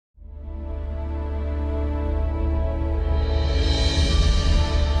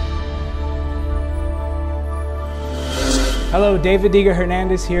Hello, David Diga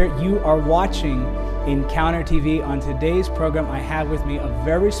Hernandez here. You are watching Encounter TV. On today's program, I have with me a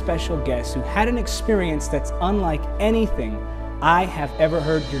very special guest who had an experience that's unlike anything I have ever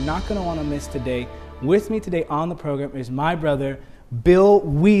heard. You're not going to want to miss today. With me today on the program is my brother, Bill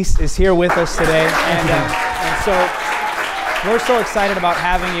Weiss is here with us today. And so we're so excited about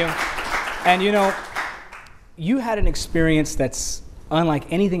having you. And you know, you had an experience that's unlike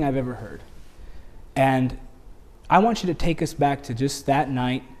anything I've ever heard. And I want you to take us back to just that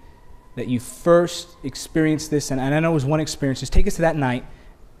night that you first experienced this. And I know it was one experience. Just take us to that night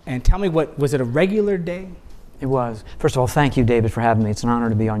and tell me, was it a regular day? It was. First of all, thank you, David, for having me. It's an honor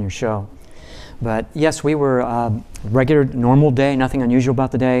to be on your show. But yes, we were regular, normal day, nothing unusual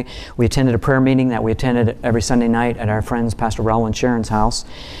about the day. We attended a prayer meeting that we attended every Sunday night at our friends, Pastor Raul and Sharon's house,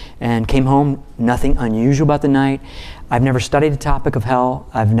 and came home, nothing unusual about the night. I've never studied the topic of hell.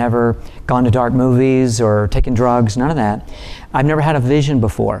 I've never gone to dark movies or taken drugs, none of that. I've never had a vision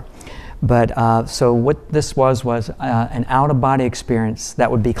before. But so what this was an out-of-body experience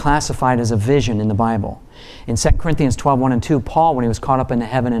that would be classified as a vision in the Bible. In 2 Corinthians 12:1 and 2, Paul, when he was caught up into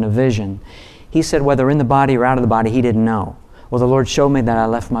heaven in a vision, he said whether in the body or out of the body, he didn't know. Well, the Lord showed me that I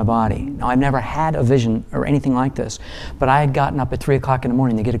left my body. Now, I've never had a vision or anything like this, but I had gotten up at 3 o'clock in the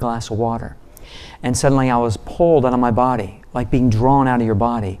morning to get a glass of water. And suddenly I was pulled out of my body, like being drawn out of your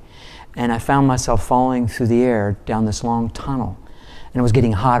body. And I found myself falling through the air down this long tunnel. And it was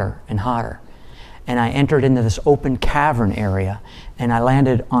getting hotter and hotter. And I entered into this open cavern area, and I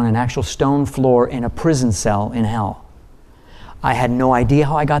landed on an actual stone floor in a prison cell in hell. I had no idea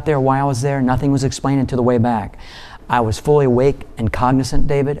how I got there, why I was there. Nothing was explained until the way back. I was fully awake and cognizant,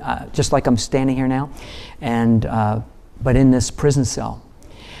 David, just like I'm standing here now, and but in this prison cell.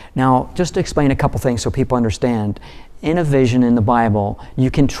 Now, just to explain a couple things so people understand, in a vision in the Bible, you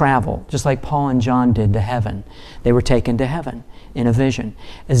can travel, just like Paul and John did to heaven. They were taken to heaven in a vision.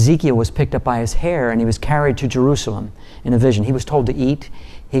 Ezekiel was picked up by his hair and he was carried to Jerusalem in a vision. He was told to eat.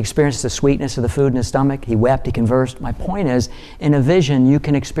 He experienced the sweetness of the food in his stomach. He wept, he conversed. My point is, in a vision, you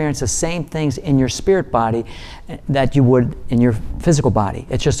can experience the same things in your spirit body that you would in your physical body.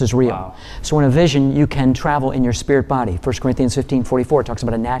 It's just as real. Wow. So in a vision, you can travel in your spirit body. 1 Corinthians 15:44 talks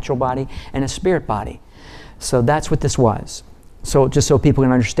about a natural body and a spirit body. So that's what this was. So just so people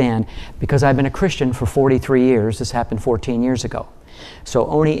can understand, because I've been a Christian for 43 years, this happened 14 years ago. So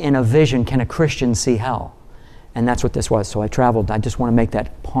only in a vision can a Christian see hell. And that's what this was. So I traveled. I just want to make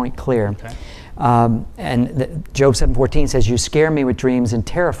that point clear. Okay. Job 7:14 says, you scare me with dreams and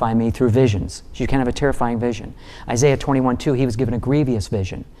terrify me through visions. So you can have a terrifying vision. Isaiah 21:2, he was given a grievous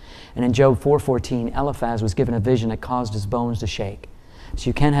vision. And in Job 4:14, Eliphaz was given a vision that caused his bones to shake. So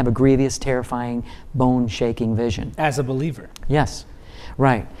you can have a grievous, terrifying, bone-shaking vision. As a believer. Yes,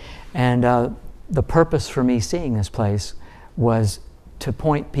 right. And the purpose for me seeing this place was to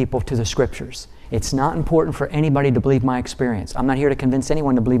point people to the Scriptures. It's not important for anybody to believe my experience. I'm not here to convince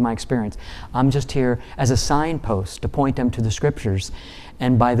anyone to believe my experience. I'm just here as a signpost to point them to the Scriptures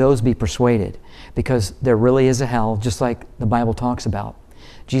and by those be persuaded, because there really is a hell, just like the Bible talks about.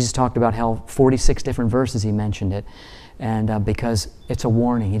 Jesus talked about hell, 46 different verses he mentioned it, and because it's a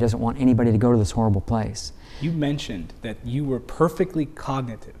warning. He doesn't want anybody to go to this horrible place. You mentioned that you were perfectly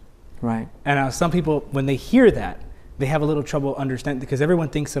cognitive. Right. And some people, when they hear that, they have a little trouble understanding, because everyone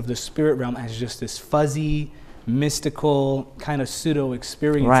thinks of the spirit realm as just this fuzzy, mystical, kind of pseudo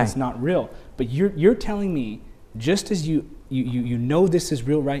experience that's not real. But you're telling me, just as you know this is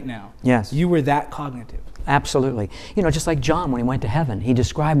real right now, yes, you were that cognitive. Absolutely. You know, just like John when he went to heaven, he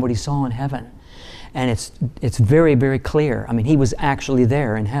described what he saw in heaven. And it's very, very clear. I mean, he was actually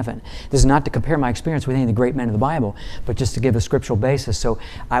there in heaven. This is not to compare my experience with any of the great men of the Bible, but just to give a scriptural basis. So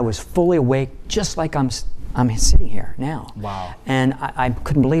I was fully awake, just like I'm sitting here now. Wow. And I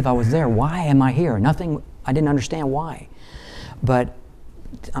couldn't believe I was there. Why am I here? Nothing, I didn't understand why. But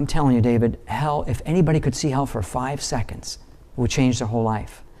I'm telling you, David, hell, if anybody could see hell for 5 seconds, it would change their whole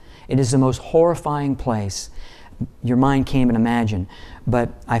life. It is the most horrifying place your mind can't even imagine. But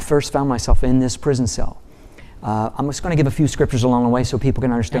I first found myself in this prison cell. I'm just going to give a few scriptures along the way so people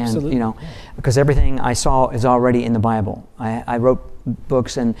can understand. Absolutely. You know, because everything I saw is already in the Bible. I wrote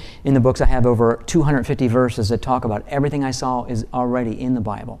books, and in the books I have over 250 verses that talk about everything I saw is already in the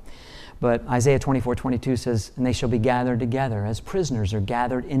Bible. But Isaiah 24:22 says, and they shall be gathered together as prisoners are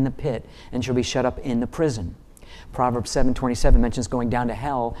gathered in the pit and shall be shut up in the prison. Proverbs 7:27 mentions going down to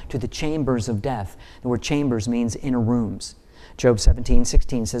hell, to the chambers of death. The word chambers means inner rooms. Job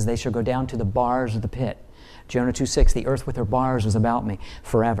 17:16 says they shall go down to the bars of the pit. Jonah 2:6, the earth with her bars was about me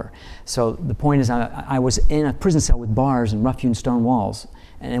forever. So the point is I was in a prison cell with bars and rough-hewn stone walls,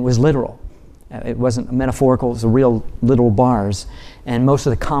 and it was literal. It wasn't metaphorical, it was real literal bars. And most of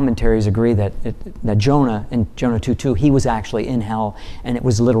the commentaries agree that Jonah, in Jonah 2:2, he was actually in hell, and it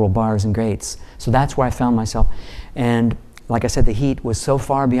was literal bars and grates. So that's where I found myself. And like I said, the heat was so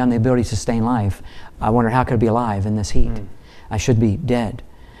far beyond the ability to sustain life. I wondered, how could I be alive in this heat? I should be dead.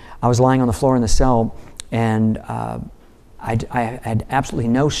 I was lying on the floor in the cell, and I had absolutely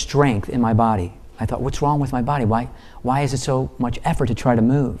no strength in my body. I thought, what's wrong with my body? Why is it so much effort to try to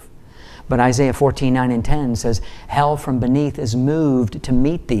move? But Isaiah 14:9 and 10 says, hell from beneath is moved to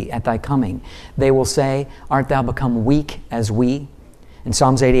meet thee at thy coming. They will say, art thou become weak as we? And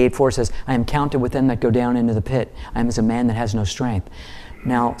Psalms 88:4 says, I am counted with them that go down into the pit. I am as a man that has no strength.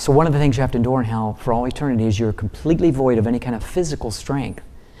 Now, so one of the things you have to endure in hell for all eternity is you're completely void of any kind of physical strength.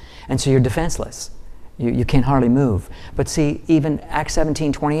 And so you're defenseless. You can't hardly move. But see, even Acts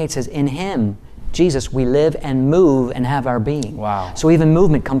 17:28 says, in him, Jesus, we live and move and have our being. Wow. So even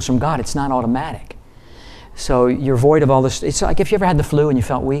movement comes from God. It's not automatic. So you're void of all this. It's like if you ever had the flu and you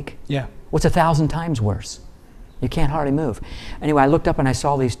felt weak. Yeah. What's 1,000 times worse? You can't hardly move. Anyway, I looked up and I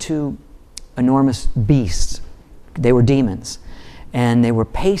saw these two enormous beasts. They were demons. And they were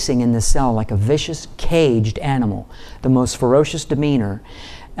pacing in the cell like a vicious, caged animal. The most ferocious demeanor.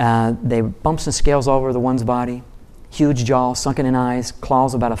 They were bumps and scales all over the one's body. Huge jaw, sunken in eyes,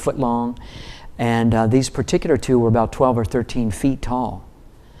 claws about a foot long. And these particular two were about 12 or 13 feet tall.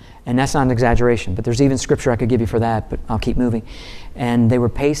 And that's not an exaggeration, but there's even scripture I could give you for that, but I'll keep moving. And they were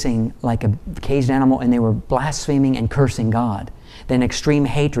pacing like a caged animal, and they were blaspheming and cursing God. They had an extreme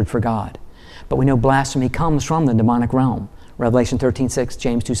hatred for God. But we know blasphemy comes from the demonic realm. Revelation 13:6,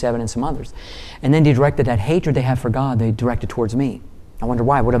 James 2:7, and some others. And then they directed that hatred they have for God, they directed towards me. I wonder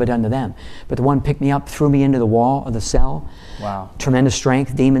why, what have I done to them? But the one picked me up, threw me into the wall of the cell. Wow. Tremendous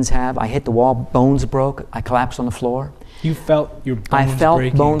strength demons have. I hit the wall, bones broke, I collapsed on the floor. You felt your bones I felt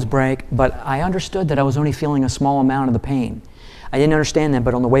breaking. bones break, but I understood that I was only feeling a small amount of the pain. I didn't understand that,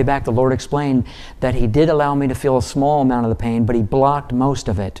 but on the way back the Lord explained that He did allow me to feel a small amount of the pain, but He blocked most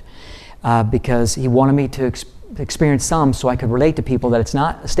of it because He wanted me to experience some so I could relate to people that it's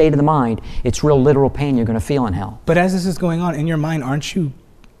not a state of the mind, it's real literal pain you're going to feel in hell. But as this is going on in your mind, aren't you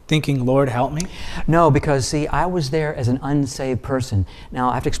thinking, Lord, help me? No, because see, I was there as an unsaved person. Now,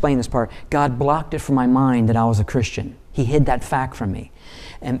 I have to explain this part. God blocked it from my mind that I was a Christian. He hid that fact from me.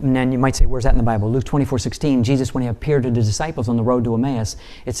 And then you might say, where's that in the Bible? Luke 24:16, Jesus, when He appeared to the disciples on the road to Emmaus,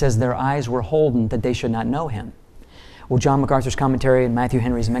 it says their eyes were holden that they should not know Him. Well, John MacArthur's commentary and Matthew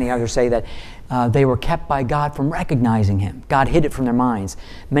Henry's and many others say that they were kept by God from recognizing Him. God hid it from their minds.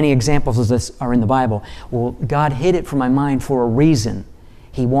 Many examples of this are in the Bible. Well, God hid it from my mind for a reason.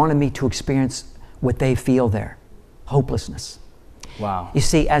 He wanted me to experience what they feel there, hopelessness. Wow. You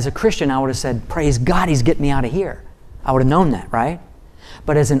see, as a Christian, I would have said, praise God, He's getting me out of here. I would have known that, right?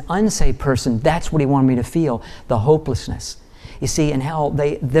 But as an unsaved person, that's what He wanted me to feel, the hopelessness. You see, in hell,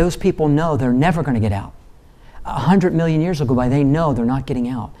 those people know they're never going to get out. 100 million years will go by, they know they're not getting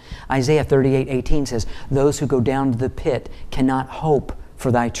out. Isaiah 38:18 says, those who go down to the pit cannot hope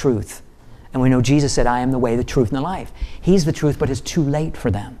for thy truth. And we know Jesus said, I am the way, the truth, and the life. He's the truth, but it's too late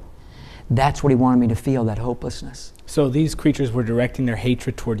for them. That's what He wanted me to feel, that hopelessness. So these creatures were directing their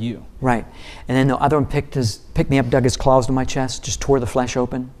hatred toward you. Right. And then the other one picked me up, dug his claws to my chest, just tore the flesh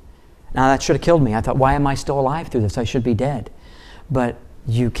open. Now that should have killed me. I thought, why am I still alive through this? I should be dead. But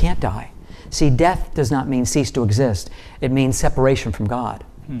you can't die. See, death does not mean cease to exist. It means separation from God.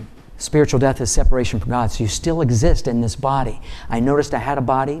 Spiritual death is separation from God. So you still exist in this body. I noticed I had a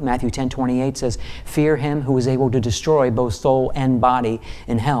body. Matthew 10:28 says, fear Him who is able to destroy both soul and body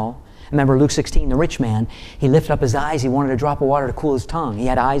in hell. Remember Luke 16, the rich man, he lifted up his eyes. He wanted a drop of water to cool his tongue. He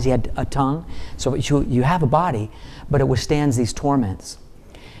had eyes, he had a tongue. So you have a body, but it withstands these torments.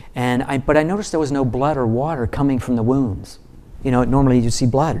 But I noticed there was no blood or water coming from the wounds. You know, normally you see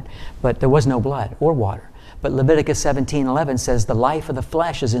blood, but there was no blood or water. But Leviticus 17:11 says the life of the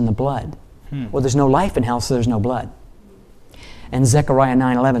flesh is in the blood. Well, there's no life in hell, so there's no blood. And Zechariah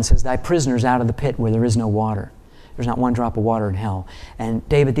 9:11 says, thy prisoners out of the pit where there is no water. There's not one drop of water in hell. And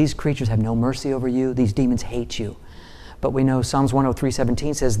David, these creatures have no mercy over you. These demons hate you. But we know Psalms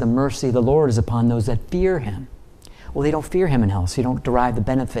 103:17 says, the mercy of the Lord is upon those that fear Him. Well, they don't fear Him in hell, so you don't derive the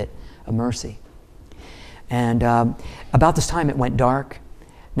benefit of mercy. And about this time it went dark.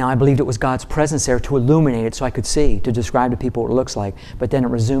 Now I believed it was God's presence there to illuminate it so I could see, to describe to people what it looks like. But then it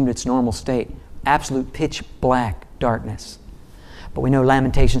resumed its normal state. Absolute pitch black darkness. But we know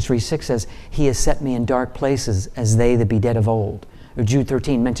Lamentations 3:6 says, He has set me in dark places as they that be dead of old. Or Jude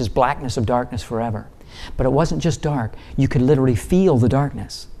 13 mentions blackness of darkness forever. But it wasn't just dark. You could literally feel the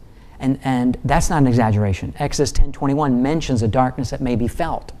darkness. And that's not an exaggeration. Exodus 10:21 mentions a darkness that may be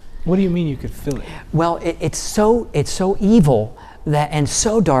felt. What do you mean you could feel it? Well, it's so evil and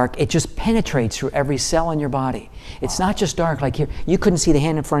so dark, it just penetrates through every cell in your body. It's not just dark like here. You couldn't see the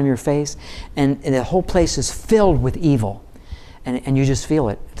hand in front of your face, and the whole place is filled with evil. And you just feel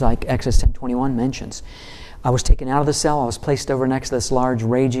it, like Exodus 10:21 mentions. I was taken out of the cell. I was placed over next to this large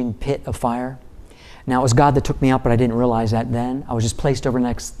raging pit of fire. Now, it was God that took me out, but I didn't realize that then. I was just placed over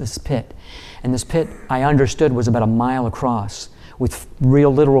next to this pit. And this pit, I understood, was about a mile across, with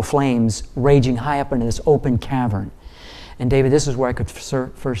real literal flames raging high up into this open cavern. And David, this is where I could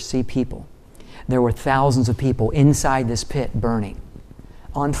first see people. There were thousands of people inside this pit burning,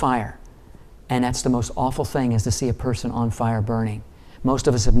 on fire. And that's the most awful thing, is to see a person on fire burning. Most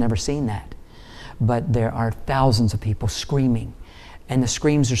of us have never seen that. But there are thousands of people screaming. And the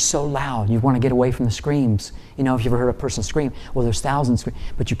screams are so loud, you want to get away from the screams. You know, if you've ever heard a person scream, well, there's thousands,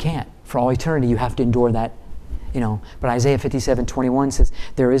 but you can't. For all eternity, you have to endure that, you know. But Isaiah 57:21 says,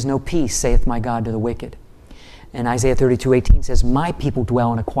 there is no peace, saith my God, to the wicked. And Isaiah 32:18 says, my people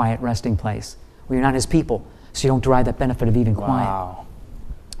dwell in a quiet resting place. Well, you're not his people, so you don't derive that benefit of even quiet. Wow.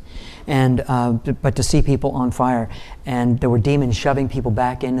 And, but to see people on fire, and there were demons shoving people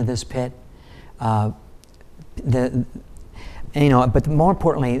back into this pit. You know, but more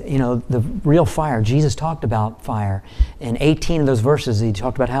importantly, you know, the real fire. Jesus talked about fire. In 18 of those verses, he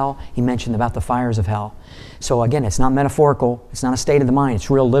talked about hell. He mentioned about the fires of hell. So again, it's not metaphorical. It's not a state of the mind. It's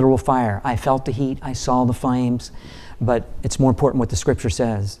real literal fire. I felt the heat. I saw the flames. But it's more important what the Scripture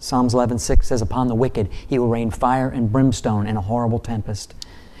says. Psalms 11:6 says, upon the wicked he will rain fire and brimstone and a horrible tempest.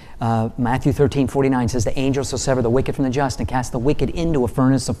 Matthew 13:49 says, the angels shall sever the wicked from the just and cast the wicked into a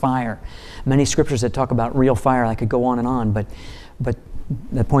furnace of fire. Many scriptures that talk about real fire. I could go on, but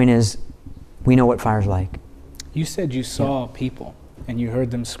the point is, we know what fire's like. You said you saw people and you heard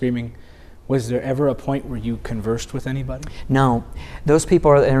them screaming. Was there ever a point where you conversed with anybody? No. Those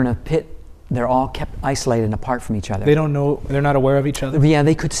people are in a pit. They're all kept isolated and apart from each other. They don't know, they're not aware of each other? Yeah,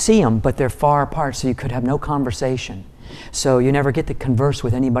 they could see them, but they're far apart, so you could have no conversation. So you never get to converse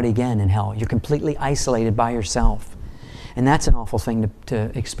with anybody again in hell. You're completely isolated by yourself. And that's an awful thing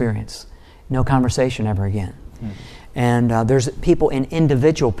to experience. No conversation ever again. And there's people in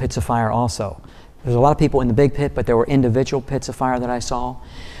individual pits of fire also. There's a lot of people in the big pit, but there were individual pits of fire that I saw.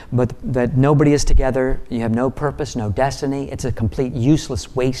 But that nobody is together. You have no purpose, no destiny. It's a complete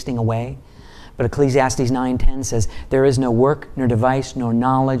useless wasting away. But Ecclesiastes 9:10 says, there is no work, nor device, nor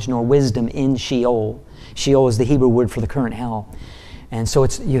knowledge, nor wisdom in Sheol. Sheol is the Hebrew word for the current hell. And so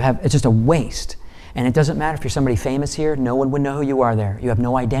it's just a waste. And it doesn't matter if you're somebody famous here. No one would know who you are there. You have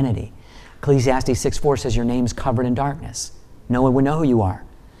no identity. Ecclesiastes 6:4 says your name's covered in darkness. No one would know who you are.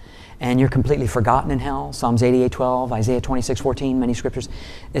 And you're completely forgotten in hell. Psalms 88:12, Isaiah 26:14, many scriptures.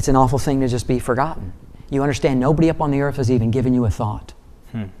 It's an awful thing to just be forgotten. You understand nobody up on the earth has even given you a thought.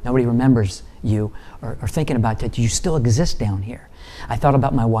 Nobody remembers you or thinking about that. You still exist down here. I thought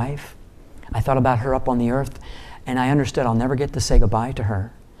about my wife. I thought about her up on the earth, and I understood I'll never get to say goodbye to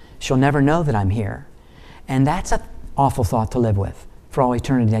her. She'll never know that I'm here. And that's an awful thought to live with for all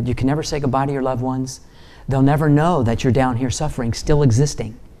eternity, that you can never say goodbye to your loved ones. They'll never know that you're down here suffering, still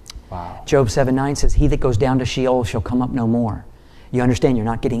existing. Wow. Job 7:9 says, he that goes down to Sheol shall come up no more. You understand you're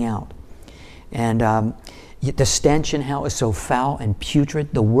not getting out. And the stench in hell is so foul and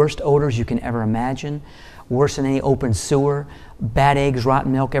putrid, the worst odors you can ever imagine, worse than any open sewer, bad eggs,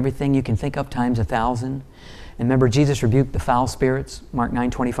 rotten milk, everything you can think of times 1,000. And remember, Jesus rebuked the foul spirits, Mark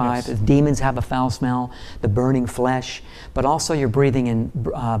 9:25. Yes. The demons have a foul smell, the burning flesh, but also you're breathing in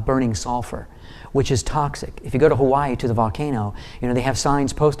burning sulfur, which is toxic. If you go to Hawaii to the volcano, you know, they have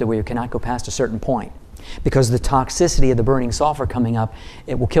signs posted where you cannot go past a certain point. Because the toxicity of the burning sulfur coming up,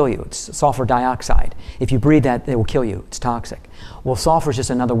 it will kill you. It's sulfur dioxide. If you breathe that, it will kill you. It's toxic. Well, sulfur is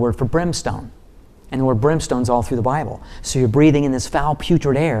just another word for brimstone. And the word brimstone's all through the Bible. So you're breathing in this foul,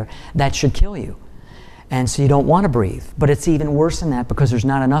 putrid air that should kill you. And so you don't want to breathe. But it's even worse than that because there's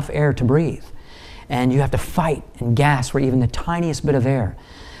not enough air to breathe. And you have to fight and gasp for even the tiniest bit of air.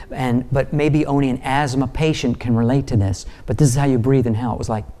 But maybe only an asthma patient can relate to this. But this is how you breathe in hell. It was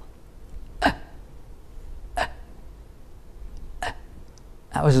like,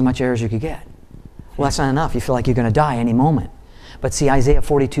 that was as much air as you could get. Well, that's not enough. You feel like you're going to die any moment. But see, Isaiah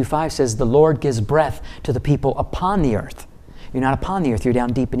 42:5 says, the Lord gives breath to the people upon the earth. You're not upon the earth. You're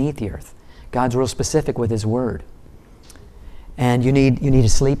down deep beneath the earth. God's real specific with His Word. And you need to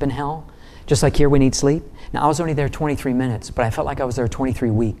sleep in hell. Just like here we need sleep. Now, I was only there 23 minutes, but I felt like I was there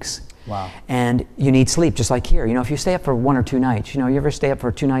 23 weeks. Wow. And you need sleep, just like here. You know, if you stay up for 1 or 2 nights, you know, you ever stay up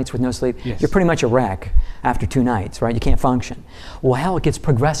for 2 nights with no sleep? Yes. You're pretty much a wreck after 2 nights, right? You can't function. Well, hell, it gets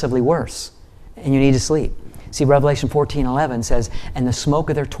progressively worse, and you need to sleep. See, Revelation 14:11 says, and the smoke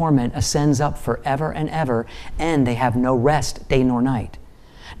of their torment ascends up forever and ever, and they have no rest day nor night.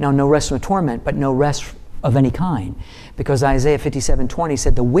 Now, no rest from the torment, but no rest of any kind. Because Isaiah 57:20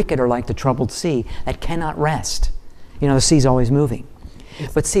 said, the wicked are like the troubled sea that cannot rest. You know, the sea's always moving.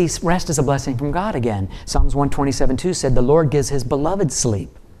 But see, rest is a blessing from God again. Psalms 127:2 said, the Lord gives his beloved sleep.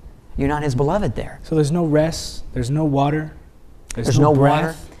 You're not his beloved there. So there's no rest, there's no water, there's no breath,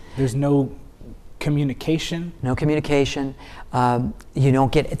 water. There's no communication. No communication. You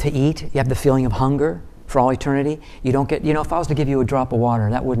don't get to eat. You have the feeling of hunger for all eternity. You don't get, you know, if I was to give you a drop of water,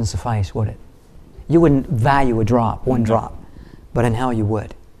 that wouldn't suffice, would it? You wouldn't value a drop, one drop. But in hell you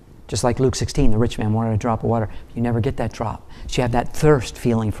would. Just like Luke 16, the rich man wanted a drop of water. You never get that drop. So you have that thirst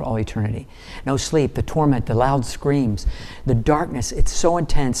feeling for all eternity. No sleep, the torment, the loud screams, the darkness, it's so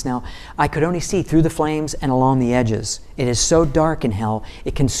intense. Now, I could only see through the flames and along the edges. It is so dark in hell,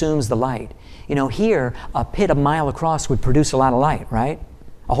 it consumes the light. You know, here, a pit a mile across would produce a lot of light, right?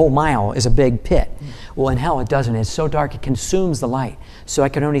 A whole mile is a big pit. Well, in hell it doesn't. It's so dark it consumes the light. So I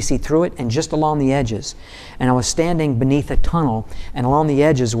could only see through it and just along the edges. And I was standing beneath a tunnel, and along the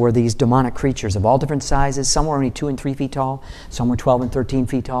edges were these demonic creatures of all different sizes. Some were only 2 and 3 feet tall. Some were 12 and 13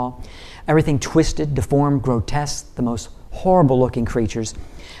 feet tall. Everything twisted, deformed, grotesque, the most horrible looking creatures.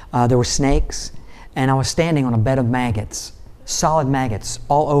 There were snakes, and I was standing on a bed of maggots, solid maggots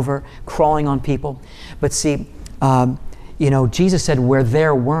all over, crawling on people. But see, you know, Jesus said, where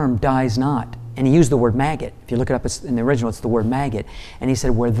their worm dies not. And he used the word maggot. If you look it up in the original, it's the word maggot. And he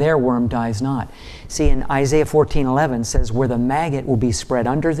said, where their worm dies not. See, in Isaiah 14:11 says, where the maggot will be spread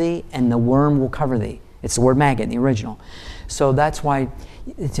under thee, and the worm will cover thee. It's the word maggot in the original. So that's why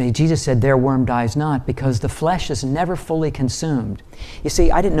Jesus said, their worm dies not, because the flesh is never fully consumed. You see,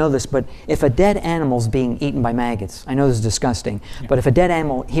 I didn't know this, but if a dead animal's being eaten by maggots, I know this is disgusting, but if a dead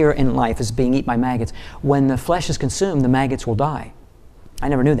animal here in life is being eaten by maggots, when the flesh is consumed, the maggots will die. I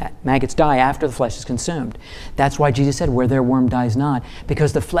never knew that. Maggots die after the flesh is consumed. That's why Jesus said, where their worm dies not,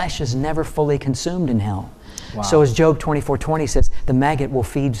 because the flesh is never fully consumed in hell. Wow. So as Job 24:20 says, the maggot will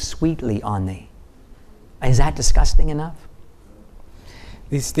feed sweetly on thee. Is that disgusting enough?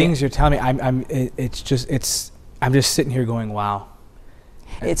 These things you're telling me, I'm just sitting here going, wow.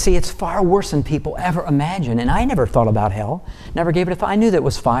 It's far worse than people ever imagine. And I never thought about hell. Never gave it a thought. I knew that it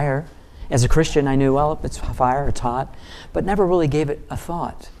was fire. As a Christian, I knew, well, it's fire, it's hot, but never really gave it a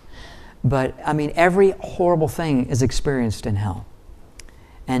thought. But I mean, every horrible thing is experienced in hell.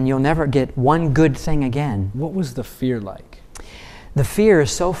 And you'll never get one good thing again. What was the fear like? The fear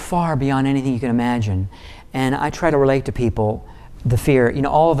is so far beyond anything you can imagine. And I try to relate to people the fear. You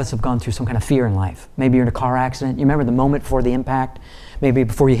know, all of us have gone through some kind of fear in life. Maybe you're in a car accident. You remember the moment before the impact? Maybe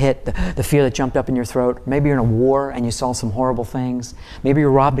before you hit, the fear that jumped up in your throat. Maybe you're in a war and you saw some horrible things. Maybe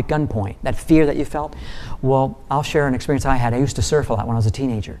you're robbed at gunpoint. That fear that you felt. Well, I'll share an experience I had. I used to surf a lot when I was a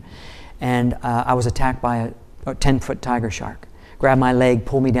teenager. And I was attacked by a 10-foot tiger shark. Grabbed my leg,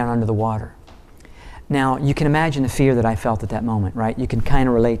 pulled me down under the water. Now, you can imagine the fear that I felt at that moment, right? You can kind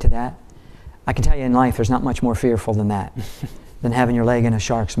of relate to that. I can tell you in life, there's not much more fearful than that, than having your leg in a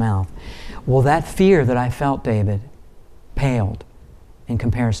shark's mouth. Well, that fear that I felt, David, paled in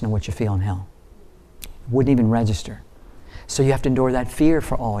comparison to what you feel in hell. It wouldn't even register. So you have to endure that fear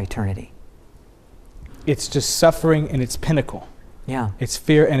for all eternity. It's just suffering in its pinnacle. Yeah. It's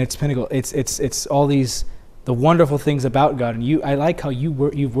fear and its pinnacle. It's all these, the wonderful things about God. And I like how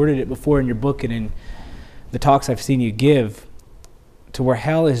you've worded it before in your book and in the talks I've seen you give, to where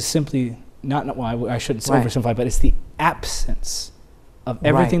hell is simply not, well, I shouldn't oversimplify, but it's the absence of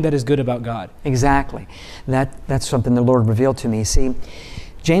everything that is good about God. Exactly. That's something the Lord revealed to me. See,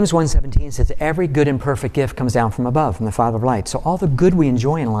 James 1:17 says, every good and perfect gift comes down from above, from the Father of lights. So all the good we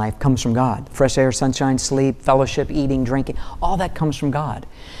enjoy in life comes from God. Fresh air, sunshine, sleep, fellowship, eating, drinking, all that comes from God.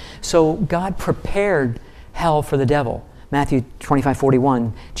 So God prepared hell for the devil. Matthew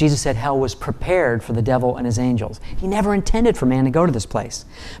 25:41, Jesus said hell was prepared for the devil and his angels. He never intended for man to go to this place,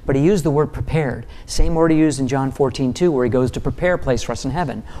 but he used the word prepared. Same word he used in John 14:2, where he goes to prepare a place for us in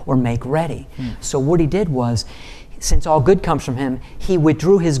heaven, or make ready. So what he did was, since all good comes from him, he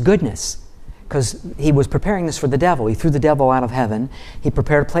withdrew his goodness, because he was preparing this for the devil. He threw the devil out of heaven. He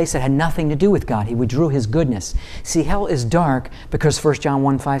prepared a place that had nothing to do with God. He withdrew his goodness. See, hell is dark because 1 John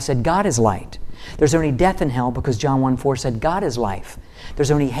 1:5 said God is light. There's only death in hell because John 1:4 said God is life.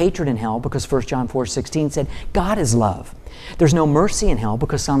 There's only hatred in hell because 1 John 4:16 said God is love. There's no mercy in hell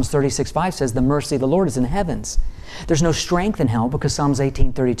because Psalms 36:5 says the mercy of the Lord is in the heavens. There's no strength in hell because Psalms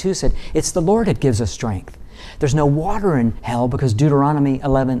 18:32 said it's the Lord that gives us strength. There's no water in hell because Deuteronomy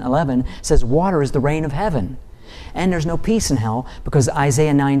 11:11 says water is the rain of heaven. And there's no peace in hell because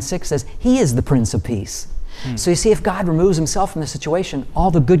Isaiah 9:6 says He is the Prince of Peace. So you see, if God removes himself from the situation,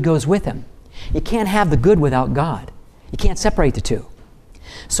 all the good goes with him. You can't have the good without God. You can't separate the two.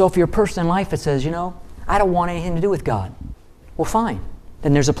 So if you're a person in life that says, you know, I don't want anything to do with God, well, fine.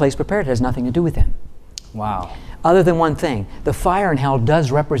 Then there's a place prepared that has nothing to do with him. Wow. Other than one thing, the fire in hell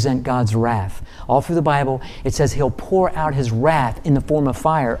does represent God's wrath. All through the Bible, it says he'll pour out his wrath in the form of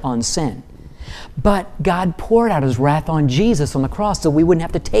fire on sin. But God poured out his wrath on Jesus on the cross so we wouldn't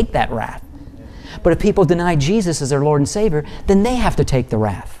have to take that wrath. But if people deny Jesus as their Lord and Savior, then they have to take the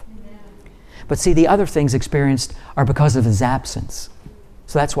wrath. But see, the other things experienced are because of his absence.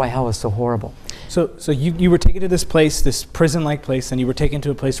 So that's why hell is so horrible. So you were taken to this place, this prison-like place, and you were taken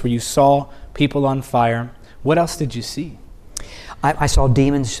to a place where you saw people on fire. What else did you see? I saw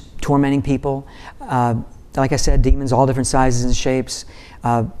demons tormenting people. Like I said, demons all different sizes and shapes.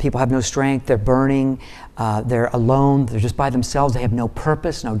 People have no strength. They're burning. They're alone. They're just by themselves. They have no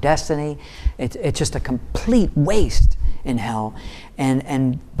purpose, no destiny. It's just a complete waste in hell.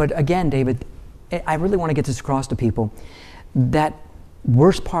 But again, David, I really want to get this across to people. That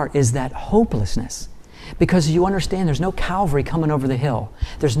worst part is that hopelessness. Because you understand there's no Calvary coming over the hill.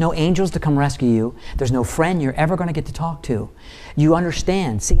 There's no angels to come rescue you. There's no friend you're ever going to get to talk to. You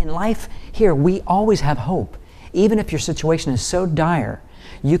understand. See, in life here, we always have hope. Even if your situation is so dire,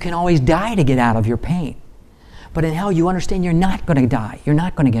 you can always die to get out of your pain. But in hell, you understand you're not going to die. You're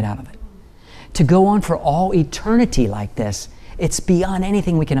not going to get out of it. To go on for all eternity like this, it's beyond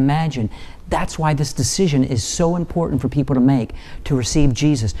anything we can imagine. That's why this decision is so important for people to make, to receive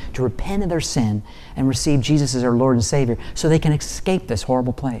Jesus, to repent of their sin and receive Jesus as their Lord and Savior so they can escape this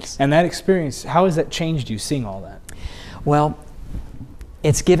horrible place. And that experience, how has that changed you, seeing all that? Well,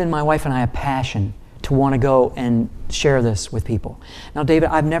 it's given my wife and I a passion to want to go and share this with people. Now, David,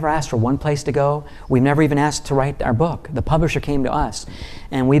 I've never asked for one place to go. We've never even asked to write our book. The publisher came to us,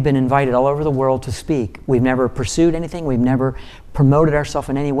 and we've been invited all over the world to speak. We've never pursued anything. We've never promoted ourselves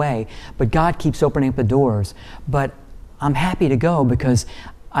in any way, but God keeps opening up the doors. But I'm happy to go because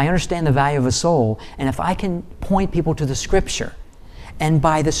I understand the value of a soul, and if I can point people to the Scripture, and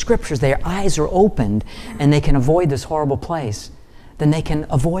by the Scriptures their eyes are opened and they can avoid this horrible place, then they can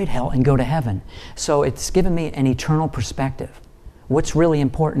avoid hell and go to heaven. So it's given me an eternal perspective. What's really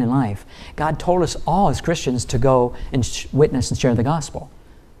important in life? God told us all as Christians to go and witness and share the gospel,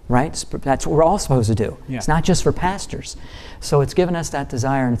 right? That's what we're all supposed to do. Yeah. It's not just for pastors. So it's given us that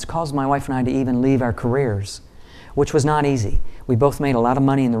desire, and it's caused my wife and I to even leave our careers, which was not easy. We both made a lot of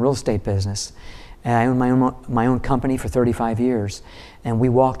money in the real estate business. And I owned my own company for 35 years, and we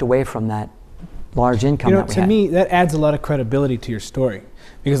walked away from that large income that we had. To me, that adds a lot of credibility to your story,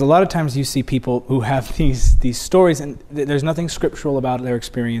 because a lot of times you see people who have these stories and there's nothing scriptural about their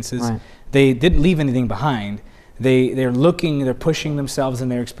experiences. Right. They didn't leave anything behind. They're pushing themselves in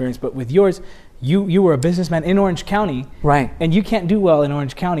their experience. But with yours, you were a businessman in Orange County, right? And you can't do well in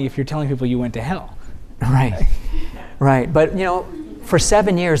Orange County if you're telling people you went to hell. Right, right. But you know, for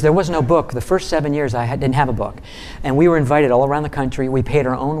 7 years, there was no book. The first 7 years, didn't have a book. And we were invited all around the country. We paid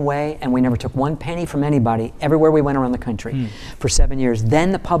our own way, and we never took one penny from anybody everywhere we went around the country for 7 years.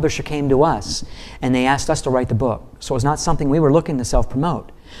 Then the publisher came to us, and they asked us to write the book. So it was not something we were looking to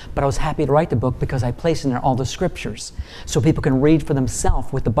self-promote. But I was happy to write the book because I placed in there all the Scriptures so people can read for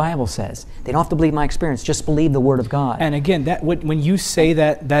themselves what the Bible says. They don't have to believe my experience, just believe the Word of God. And again, when you say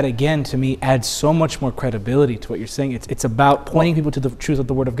that again, to me, adds so much more credibility to what you're saying. It's about pointing people to the truth of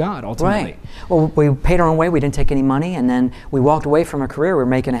the Word of God, ultimately. Right. Well, we paid our own way. We didn't take any money, and then we walked away from a career. We were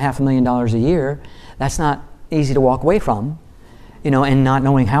making $500,000 a year. That's not easy to walk away from, you know, and not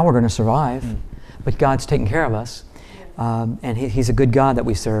knowing how we're going to survive. But God's taking care of us. And He's a good God that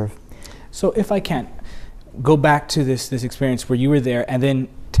we serve. So if I can, go back to this experience where you were there, and then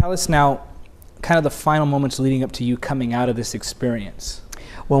tell us now kind of the final moments leading up to you coming out of this experience.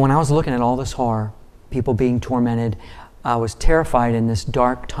 Well, when I was looking at all this horror, people being tormented, I was terrified in this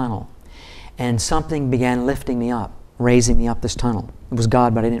dark tunnel. And something began lifting me up, raising me up this tunnel. It was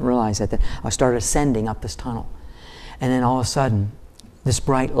God, but I didn't realize that. I started ascending up this tunnel. And then all of a sudden, this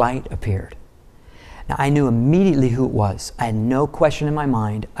bright light appeared. Now, I knew immediately who it was. I had no question in my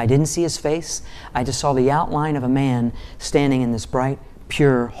mind. I didn't see his face. I just saw the outline of a man standing in this bright,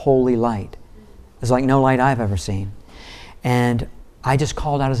 pure, holy light. It was like no light I've ever seen. And I just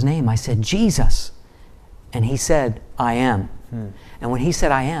called out his name. I said, Jesus. And he said, I am. And when he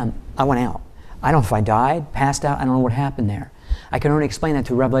said, I am, I went out. I don't know if I died, passed out. I don't know what happened there. I can only explain that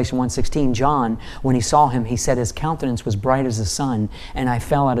through Revelation 1:16. John, when he saw him, he said his countenance was bright as the sun, and I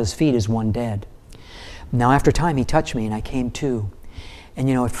fell at his feet as one dead. Now, after time, he touched me, and I came to. And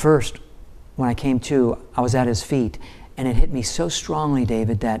you know, at first, when I came to, I was at his feet, and it hit me so strongly,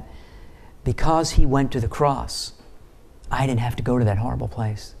 David, that because He went to the cross, I didn't have to go to that horrible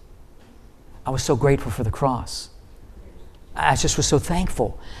place. I was so grateful for the cross. I just was so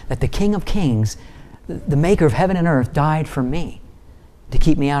thankful that the King of Kings, the maker of heaven and earth, died for me to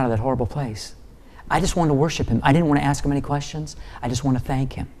keep me out of that horrible place. I just wanted to worship Him. I didn't want to ask Him any questions. I just want to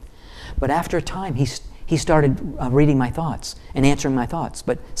thank Him. But after a time, He started reading my thoughts and answering my thoughts.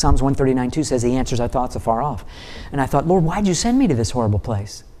 But Psalms 139:2 says He answers our thoughts afar off. And I thought, Lord, why'd you send me to this horrible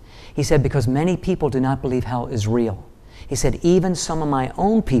place? He said, because many people do not believe hell is real. He said, even some of my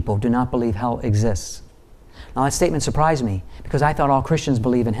own people do not believe hell exists. Now that statement surprised me because I thought all Christians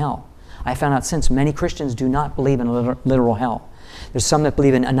believe in hell. I found out since many Christians do not believe in literal hell. There's some that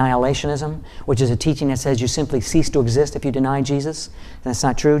believe in annihilationism, which is a teaching that says you simply cease to exist if you deny Jesus. That's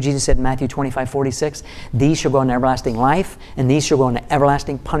not true. Jesus said in Matthew 25:46, these shall go into everlasting life, and these shall go into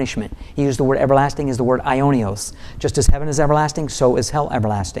everlasting punishment. He used the word everlasting as the word aionios. Just as heaven is everlasting, so is hell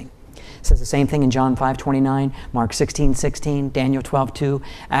everlasting. It says the same thing in John 5:29, Mark 16:16, Daniel 12:2,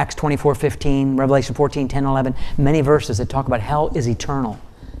 Acts 24:15, Revelation 14:10-11. Many verses that talk about hell is eternal.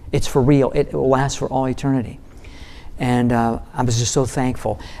 It's for real. It will last for all eternity. And I was just so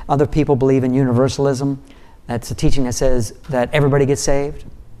thankful. Other people believe in universalism. That's a teaching that says that everybody gets saved.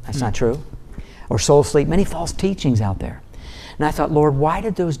 That's not true. Or soul sleep. Many false teachings out there. And I thought, Lord, why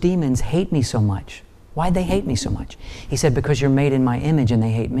did those demons hate me so much? Why'd they hate me so much? He said, because you're made in my image and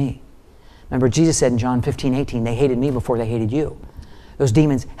they hate me. Remember, Jesus said in John 15:18, they hated me before they hated you. Those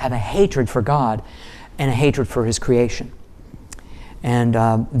demons have a hatred for God and a hatred for His creation. And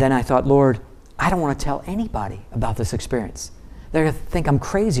then I thought, Lord, I don't want to tell anybody about this experience. They're going to think I'm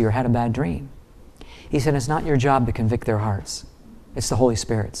crazy or had a bad dream. He said, it's not your job to convict their hearts. It's the Holy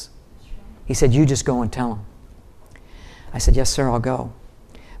Spirit's. He said, you just go and tell them. I said, yes, sir, I'll go.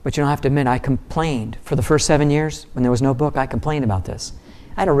 But you don't have to admit, I complained. For the first 7 years, when there was no book, I complained about this.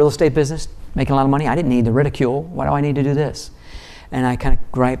 I had a real estate business, making a lot of money. I didn't need the ridicule. Why do I need to do this? And I kind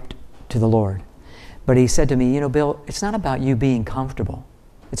of griped to the Lord. But He said to me, you know, Bill, it's not about you being comfortable.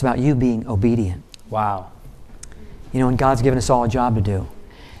 It's about you being obedient. Wow. You know, and God's given us all a job to do.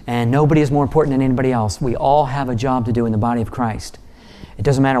 And nobody is more important than anybody else. We all have a job to do in the body of Christ. It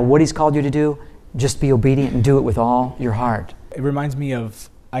doesn't matter what He's called you to do. Just be obedient and do it with all your heart. It reminds me of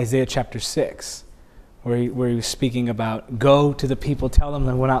Isaiah chapter 6, where he was speaking about, go to the people, tell them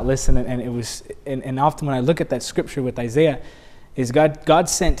they will not listen. And it was, and often when I look at that scripture with Isaiah, is God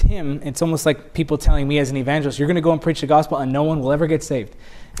sent him. It's almost like people telling me as an evangelist, you're going to go and preach the gospel and no one will ever get saved.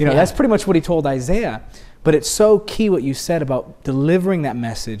 You know, that's pretty much what he told Isaiah. But it's so key what you said about delivering that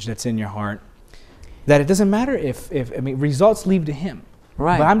message that's in your heart, that it doesn't matter if I mean, results leave to Him.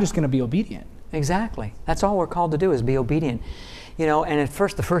 Right. But I'm just going to be obedient. Exactly. That's all we're called to do, is be obedient. You know, and at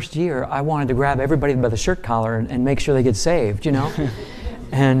the first year, I wanted to grab everybody by the shirt collar and make sure they get saved, you know.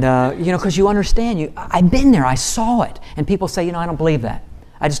 And, you know, because you understand, I've been there, I saw it. And people say, you know, I don't believe that.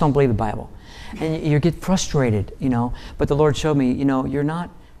 I just don't believe the Bible. And you get frustrated, you know. But the Lord showed me, you know, you're not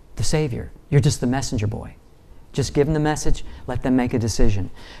the Savior. You're just the messenger boy. Just give them the message, let them make a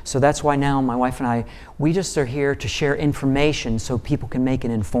decision. So that's why now my wife and I, we just are here to share information so people can make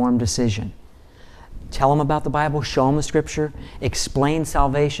an informed decision. Tell them about the Bible, show them the Scripture, explain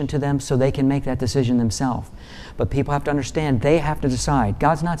salvation to them so they can make that decision themselves. But people have to understand, they have to decide.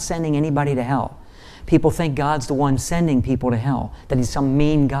 God's not sending anybody to hell. People think God's the one sending people to hell, that He's some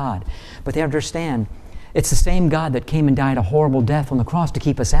mean God. But they understand, it's the same God that came and died a horrible death on the cross to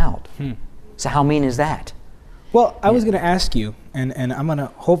keep us out. So how mean is that? Well, I was going to ask you, and I'm going to,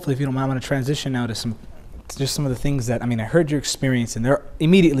 hopefully, if you don't mind, I'm going to transition now to just some of the things that, I mean, I heard your experience, and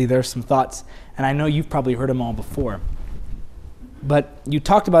immediately there's some thoughts, and I know you've probably heard them all before. But you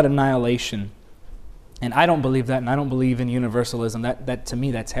talked about annihilation, and I don't believe that, and I don't believe in universalism. That to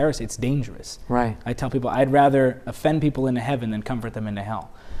me, that's heresy. It's dangerous. Right. I tell people I'd rather offend people into heaven than comfort them into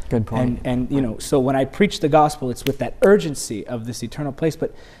hell. Good point. And you know, so when I preach the gospel, it's with that urgency of this eternal place.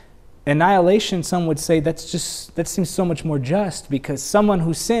 But annihilation, some would say, that seems so much more just, because someone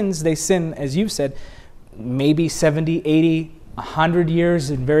who sins, they sin, as you've said, maybe 70, 80, 100 years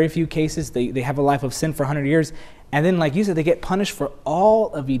in very few cases. They have a life of sin for 100 years. And then, like you said, they get punished for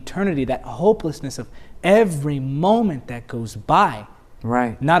all of eternity, that hopelessness of every moment that goes by.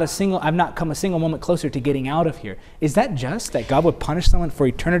 Right. I've not come a single moment closer to getting out of here. Is that just, that God would punish someone for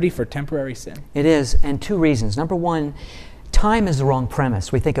eternity for temporary sin? It is, and two reasons. Number one, time is the wrong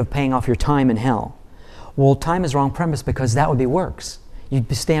premise. We think of paying off your time in hell. Well, time is the wrong premise because that would be works.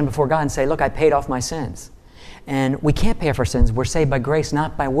 You'd stand before God and say, look, I paid off my sins. And we can't pay off our sins. We're saved by grace,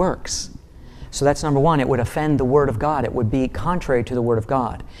 not by works. So that's number one. It would offend the Word of God. It would be contrary to the Word of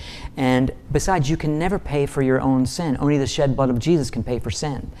God. And besides, you can never pay for your own sin. Only the shed blood of Jesus can pay for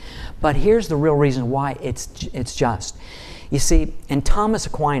sin. But here's the real reason why it's just. You see, in Thomas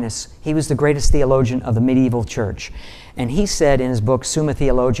Aquinas, he was the greatest theologian of the medieval church. And he said in his book, Summa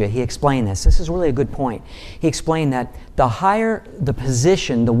Theologia, he explained this. This is really a good point. He explained that the higher the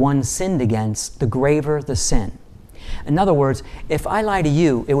position the one sinned against, the graver the sin. In other words, if I lie to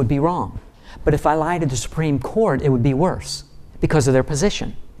you, it would be wrong. But if I lie to the Supreme Court, it would be worse because of their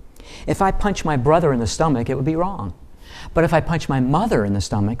position. If I punch my brother in the stomach, it would be wrong. But if I punch my mother in the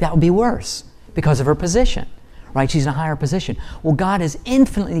stomach, that would be worse because of her position. Right? She's in a higher position. Well, God is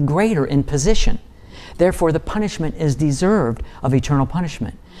infinitely greater in position. Therefore, the punishment is deserved of eternal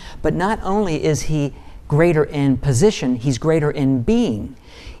punishment. But not only is He greater in position, He's greater in being.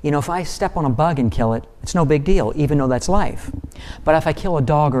 You know, if I step on a bug and kill it, it's no big deal, even though that's life. But if I kill a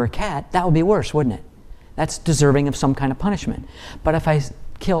dog or a cat, that would be worse, wouldn't it? That's deserving of some kind of punishment. But if I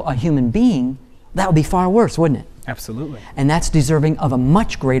kill a human being, that would be far worse, wouldn't it? Absolutely. And that's deserving of a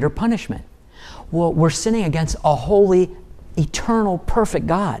much greater punishment. Well, we're sinning against a holy, eternal, perfect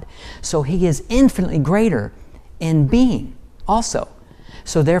God. So He is infinitely greater in being also.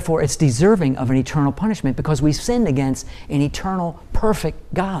 So therefore, it's deserving of an eternal punishment because we sinned against an eternal,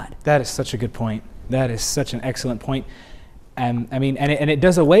 perfect God. That is such a good point. That is such an excellent point. And it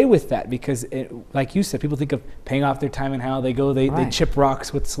does away with that because, like you said, people think of paying off their time in hell. They go, they chip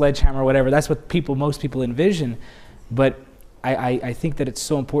rocks with sledgehammer or whatever. That's what most people envision. But I think that it's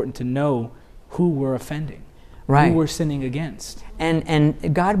so important to know who we're offending, who we're sinning against.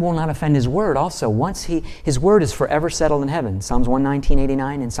 And God will not offend His Word also. Once His Word is forever settled in heaven. Psalms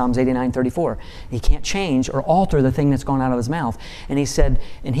 119:89 and Psalms 89:34. He can't change or alter the thing that's gone out of His mouth. And He said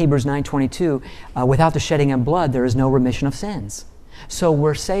in Hebrews 9:22, without the shedding of blood, there is no remission of sins. So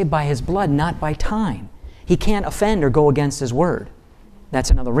we're saved by His blood, not by time. He can't offend or go against His Word. That's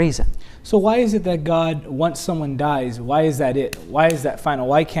another reason. So why is it that God, once someone dies, why is that it? Why is that final?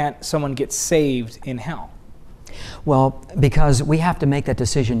 Why can't someone get saved in hell? Well, because we have to make that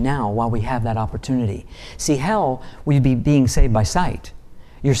decision now while we have that opportunity. See, hell, we'd be being saved by sight.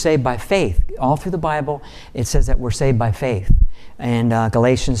 You're saved by faith. All through the Bible, it says that we're saved by faith. And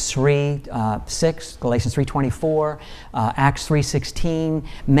Galatians 3:6, Galatians 3:24, Acts 3:16,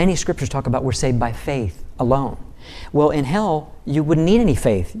 many scriptures talk about we're saved by faith alone. Well, in hell, you wouldn't need any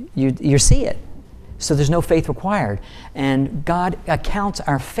faith. You see it. So there's no faith required. And God accounts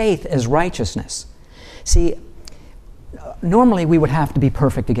our faith as righteousness. See, normally we would have to be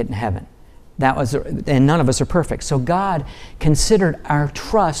perfect to get in heaven. And none of us are perfect. So God considered our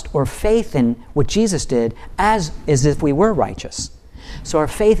trust or faith in what Jesus did as if we were righteous. So our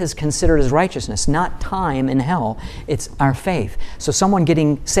faith is considered as righteousness, not time in hell. It's our faith. So someone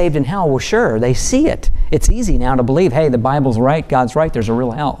getting saved in hell, well, sure, they see it. It's easy now to believe, hey, the Bible's right, God's right, there's a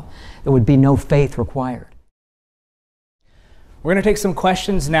real hell. There would be no faith required. We're going to take some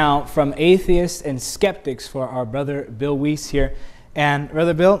questions now from atheists and skeptics for our brother Bill Weiss here. And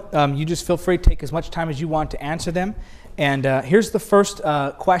Brother Bill, you just feel free to take as much time as you want to answer them. And here's the first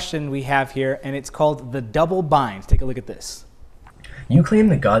question we have here, and it's called the double bind. Take a look at this. You claim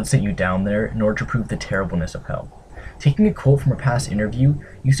that God sent you down there in order to prove the terribleness of hell. Taking a quote from a past interview,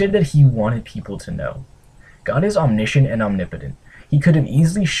 you stated that He wanted people to know. God is omniscient and omnipotent. He could have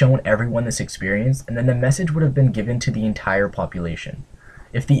easily shown everyone this experience, and then the message would have been given to the entire population.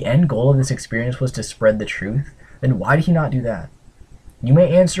 If the end goal of this experience was to spread the truth, then why did He not do that? You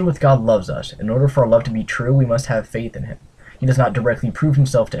may answer with God loves us. In order for our love to be true, we must have faith in Him. He does not directly prove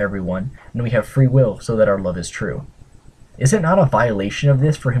Himself to everyone, and we have free will so that our love is true. Is it not a violation of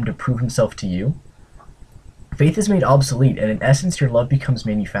this for Him to prove Himself to you? Faith is made obsolete, and in essence your love becomes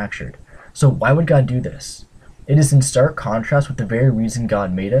manufactured. So why would God do this? It is in stark contrast with the very reason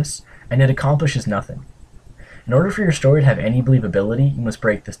God made us, and it accomplishes nothing. In order for your story to have any believability, you must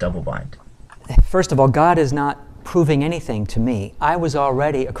break this double bind. First of all, God is not proving anything to me. I was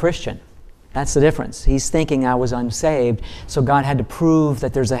already a Christian. That's the difference. He's thinking I was unsaved, so God had to prove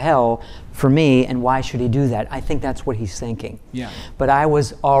that there's a hell for me, and why should He do that? I think that's what He's thinking. Yeah. But I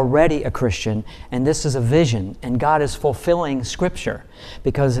was already a Christian, and this is a vision, and God is fulfilling Scripture.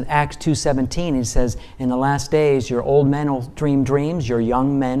 Because in Acts 2:17, He says, in the last days, your old men will dream dreams, your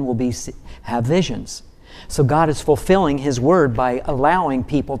young men will have visions. So God is fulfilling His word by allowing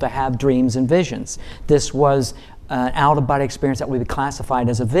people to have dreams and visions. This was an out-of-body experience that would be classified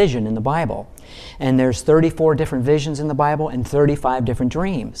as a vision in the Bible. And there's 34 different visions in the Bible and 35 different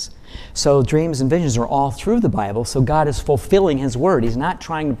dreams. So dreams and visions are all through the Bible, so God is fulfilling His word. He's not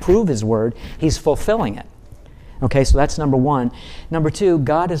trying to prove His word, He's fulfilling it. Okay, so that's number one. Number two,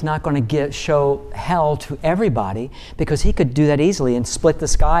 God is not going to show hell to everybody, because he could do that easily and split the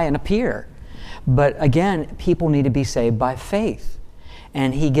sky and appear. But again, people need to be saved by faith.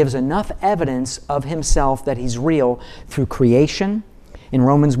 And he gives enough evidence of himself that he's real through creation. In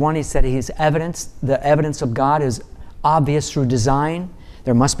Romans 1, he said the evidence of God is obvious through design.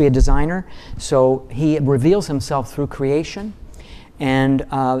 There must be a designer. So he reveals himself through creation. And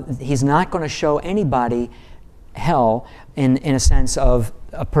he's not going to show anybody hell in a sense of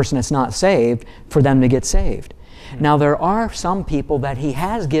a person that's not saved for them to get saved. Now, there are some people that he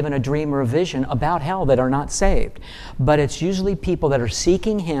has given a dream or a vision about hell that are not saved. But it's usually people that are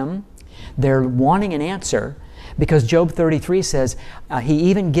seeking him. They're wanting an answer, because Job 33 says he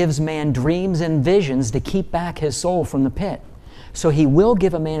even gives man dreams and visions to keep back his soul from the pit. So he will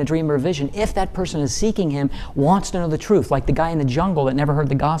give a man a dream or a vision if that person is seeking him, wants to know the truth, like the guy in the jungle that never heard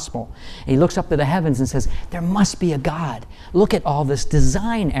the gospel. And he looks up to the heavens and says, there must be a God. Look at all this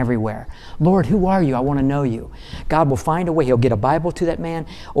design everywhere. Lord, who are you? I want to know you. God will find a way. He'll get a Bible to that man,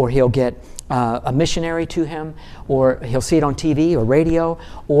 or he'll get a missionary to him, or he'll see it on TV or radio,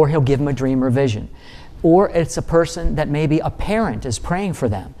 or he'll give him a dream or vision. Or it's a person that maybe a parent is praying for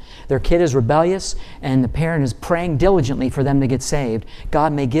them. Their kid is rebellious and the parent is praying diligently for them to get saved.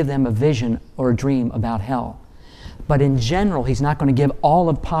 God may give them a vision or a dream about hell. But in general, he's not going to give all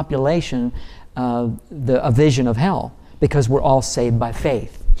of population a vision of hell, because we're all saved by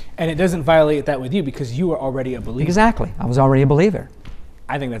faith. And it doesn't violate that with you, because you are already a believer. Exactly. I was already a believer.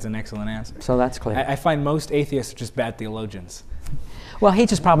 I think that's an excellent answer. So that's clear. I find most atheists are just bad theologians. Well, he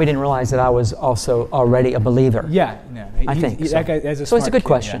just probably didn't realize that I was also already a believer. Yeah, no, I think so. That guy is a so it's a good kid,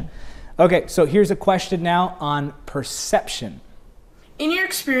 question. Yeah. Okay, so here's a question now on perception. In your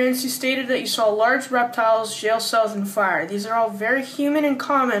experience, you stated that you saw large reptiles, jail cells, and fire. These are all very human and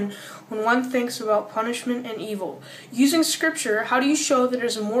common when one thinks about punishment and evil. Using Scripture, how do you show that it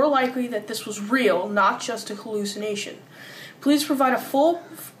is more likely that this was real, not just a hallucination? Please provide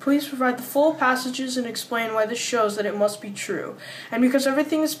the full passages and explain why this shows that it must be true. And because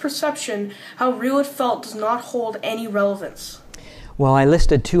everything is perception, how real it felt does not hold any relevance. Well, I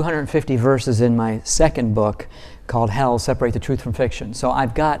listed 250 verses in my second book called Hell, Separate the Truth from Fiction. So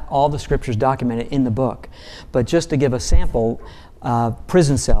I've got all the scriptures documented in the book. But just to give a sample,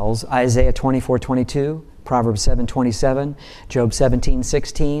 prison cells, Isaiah 24:22, Proverbs 7:27, Job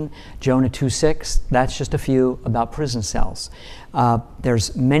 17:16, Jonah 2:6. That's just a few about prison cells.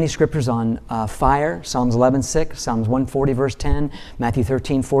 There's many scriptures on fire, Psalms 11:6, Psalms 140 verse 10, Matthew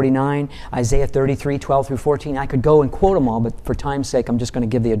 13:49, Isaiah 33:12 through 14. I could go and quote them all, but for time's sake, I'm just going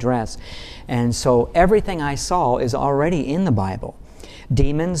to give the address. And so everything I saw is already in the Bible.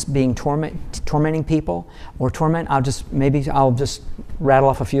 Demons being tormenting people, or I'll just rattle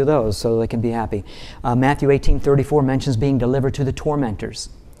off a few of those so they can be happy. Matthew 18:34 mentions being delivered to the tormentors.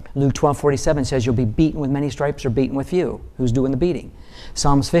 Luke 12:47 says you'll be beaten with many stripes or beaten with few. Who's doing the beating?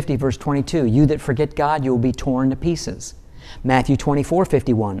 Psalms 50 verse 22, you that forget God, you will be torn to pieces. Matthew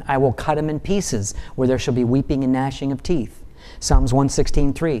 24:51, I will cut him in pieces where there shall be weeping and gnashing of teeth. Psalms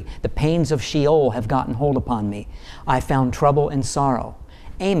 116:3, the pains of Sheol have gotten hold upon me. I found trouble and sorrow.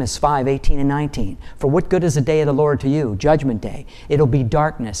 Amos 5:18 and 19, for what good is the day of the Lord to you, judgment day? It'll be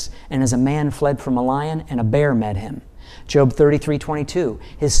darkness, and as a man fled from a lion, and a bear met him. Job 33:22,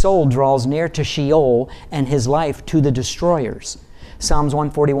 his soul draws near to Sheol, and his life to the destroyers. Psalms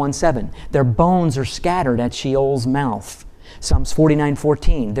 141:7, their bones are scattered at Sheol's mouth. Psalms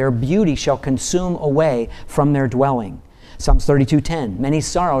 49:14, their beauty shall consume away from their dwelling. Psalms 32:10, many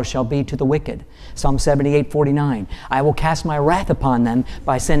sorrows shall be to the wicked. Psalm 78:49, I will cast my wrath upon them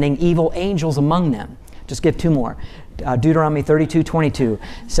by sending evil angels among them. Just give two more. Deuteronomy 32:22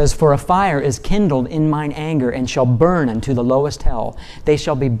 says, for a fire is kindled in mine anger and shall burn unto the lowest hell. They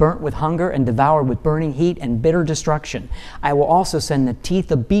shall be burnt with hunger and devoured with burning heat and bitter destruction. I will also send the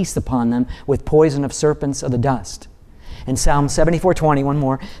teeth of beasts upon them with poison of serpents of the dust. And Psalm 74:20, one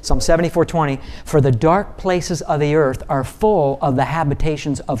more, Psalm 74:20, for the dark places of the earth are full of the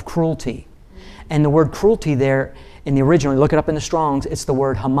habitations of cruelty. And the word cruelty there in the original, look it up in the Strongs, it's the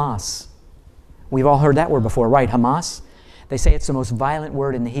word Hamas. We've all heard that word before, right? Hamas? They say it's the most violent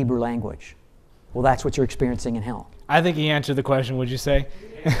word in the Hebrew language. Well, that's what you're experiencing in hell. I think he answered the question, would you say?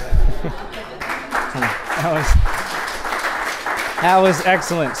 That was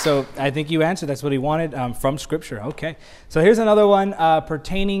excellent. So I think you answered. That's what he wanted from Scripture. Okay. So here's another one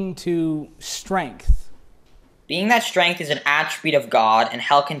pertaining to strength. Being that strength is an attribute of God and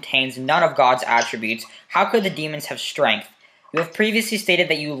hell contains none of God's attributes, how could the demons have strength? You have previously stated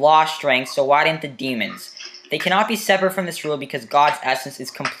that you lost strength, so why didn't the demons? They cannot be separate from this rule because God's essence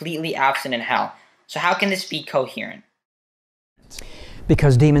is completely absent in hell. So how can this be coherent?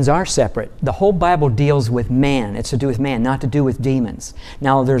 Because demons are separate. The whole Bible deals with man. It's to do with man, not to do with demons.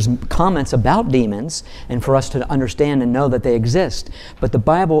 Now, there's comments about demons, and for us to understand and know that they exist, but the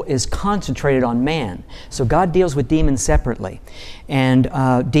Bible is concentrated on man. So God deals with demons separately. And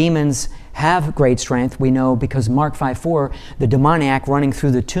demons have great strength. We know because Mark 5:4, the demoniac running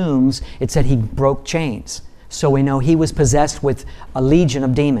through the tombs, it said he broke chains. So we know he was possessed with a legion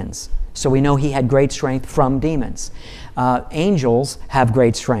of demons. So we know he had great strength from demons. Angels have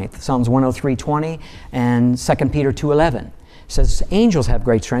great strength. Psalms 103:20 and 2 Peter 2:11 says angels have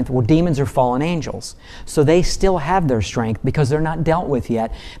great strength. Well, demons are fallen angels. So they still have their strength because they're not dealt with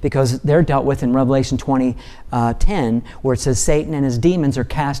yet, because they're dealt with in Revelation 20:10, where it says Satan and his demons are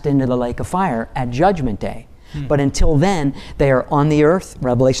cast into the lake of fire at Judgment Day. But until then, they are on the earth,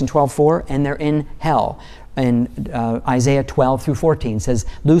 Revelation 12:4, and they're in hell. And Isaiah 12 through 14 says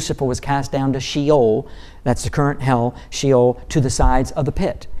Lucifer was cast down to Sheol, that's the current hell, Sheol, to the sides of the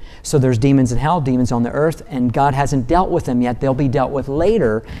pit. So there's demons in hell, demons on the earth, and God hasn't dealt with them yet. They'll be dealt with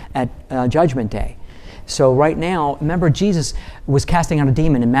later at Judgment Day. So right now, remember Jesus was casting out a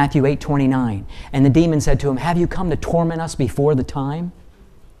demon in Matthew 8:29, and the demon said to him, "Have you come to torment us before the time?"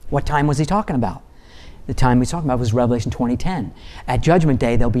 What time was he talking about? The time he's talking about was Revelation 20:10. At Judgment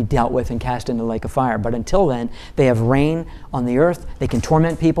Day, they'll be dealt with and cast into the lake of fire. But until then, they have reign on the earth, they can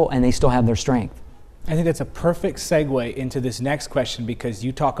torment people, and they still have their strength. I think that's a perfect segue into this next question, because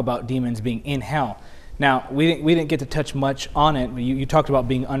you talk about demons being in hell. Now, we didn't get to touch much on it. You talked about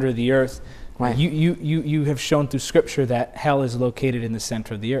being under the earth. Right. You have shown through Scripture that hell is located in the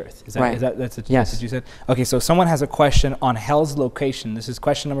center of the earth. Is that, right. That's Yes. what you said? Okay, so someone has a question on hell's location. This is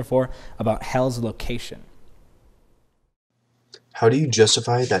question number 4 about hell's location. How do you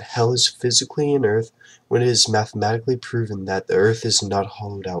justify that hell is physically in earth when it is mathematically proven that the earth is not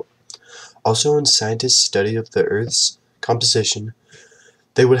hollowed out? Also, when scientists study of the earth's composition,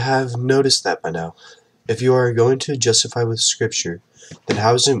 they would have noticed that by now. If you are going to justify with Scripture, then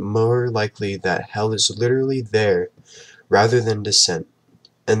how is it more likely that hell is literally there rather than descent,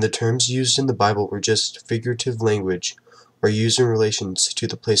 and the terms used in the Bible were just figurative language or used in relations to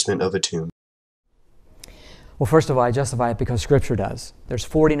the placement of a tomb? Well, first of all, I justify it because Scripture does. There's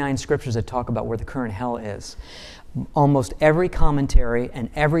 49 Scriptures that talk about where the current hell is. Almost every commentary and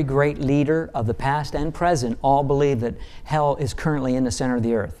every great leader of the past and present all believe that hell is currently in the center of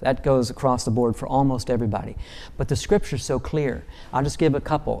the earth. That goes across the board for almost everybody. But the Scripture's so clear. I'll just give a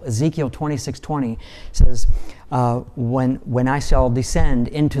couple. Ezekiel 26:20 says, when I shall descend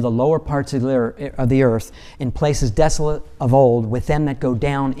into the lower parts of the earth, in places desolate of old, with them that go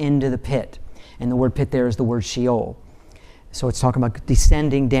down into the pit. And the word pit there is the word Sheol. So it's talking about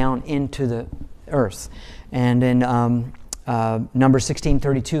descending down into the earth. And in Numbers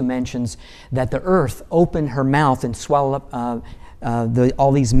 16:32 mentions that the earth opened her mouth and swallowed up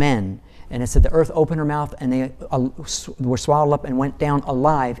all these men. And it said the earth opened her mouth and they were swallowed up and went down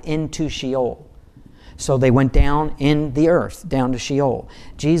alive into Sheol. So they went down in the earth, down to Sheol.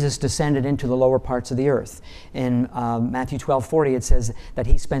 Jesus descended into the lower parts of the earth. In Matthew 12:40 it says that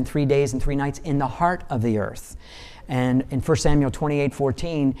he spent 3 days and 3 nights in the heart of the earth. And in 1 Samuel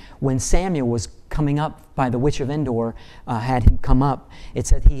 28:14, when Samuel was coming up by the witch of Endor, had him come up, it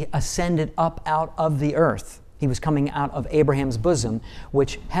said he ascended up out of the earth. He was coming out of Abraham's bosom,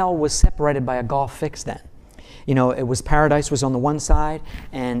 which hell was separated by a gulf fixed then. You know, it was paradise was on the one side,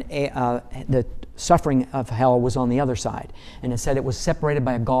 and the suffering of hell was on the other side. And it said it was separated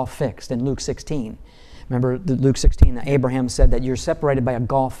by a gulf fixed in Luke 16. Remember Luke 16, that Abraham said that you're separated by a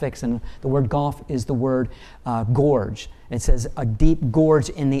gulf fixed, and the word gulf is the word gorge. It says a deep gorge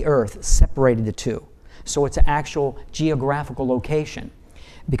in the earth separated the two. So it's an actual geographical location.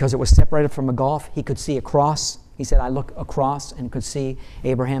 Because it was separated from a gulf, he could see across. He said, I look across and could see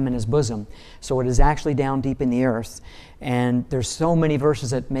Abraham in his bosom. So it is actually down deep in the earth. And there's so many verses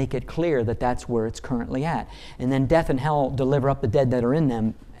that make it clear that that's where it's currently at. And then death and hell deliver up the dead that are in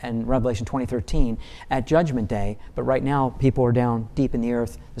them in Revelation 20:13 at Judgment Day. But right now, people are down deep in the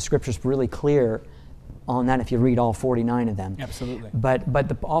earth. The Scripture's really clear on that if you read all 49 of them. Absolutely. But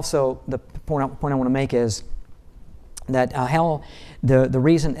also, the point I want to make is that hell, the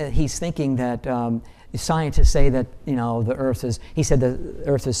reason he's thinking that scientists say that, you know, the earth is, he said the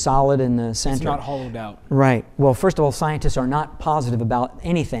earth is solid in the center. It's not hollowed out. Right. Well, first of all, scientists are not positive about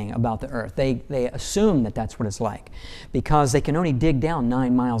anything about the earth. They assume that that's what it's like because they can only dig down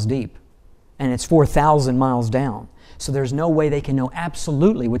 9 miles deep, and it's 4,000 miles down. So there's no way they can know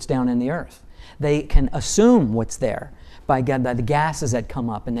absolutely what's down in the earth. They can assume what's there by the gases that come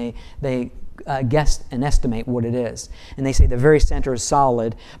up, and they guess and estimate what it is. And they say the very center is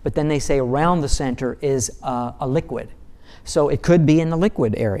solid, but then they say around the center is a liquid. So it could be in the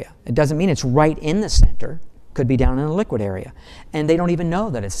liquid area. It doesn't mean it's right in the center. It could be down in the liquid area. And they don't even know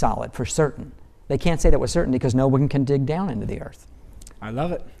that it's solid for certain. They can't say that with certainty because no one can dig down into the earth. I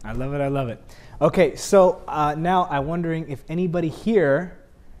love it. I love it. I love it. Okay, so now I'm wondering if anybody here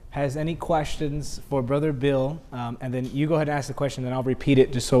has any questions for Brother Bill, and then you go ahead and ask the question, then I'll repeat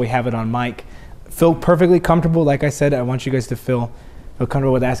it just so we have it on mic. Feel perfectly comfortable. Like I said, I want you guys to feel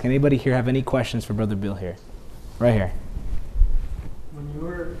comfortable with asking. Anybody here have any questions for Brother Bill here? Right here. When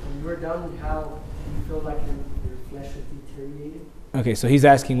you were down in hell, did you feel like your flesh was deteriorating? Okay, so he's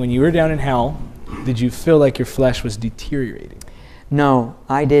asking, when you were down in hell, did you feel like your flesh was deteriorating? No,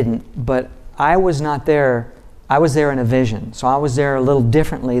 I didn't, but I was not there. I was there in a vision, so I was there a little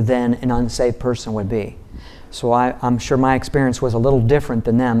differently than an unsaved person would be. So I'm sure my experience was a little different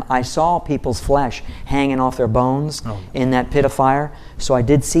than them. I saw people's flesh hanging off their bones in that pit of fire, so I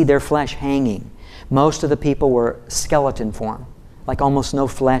did see their flesh hanging. Most of the people were skeleton form, like almost no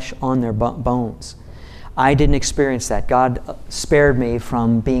flesh on their bones. I didn't experience that. God spared me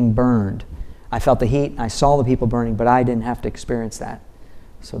from being burned. I felt the heat, I saw the people burning, but I didn't have to experience that.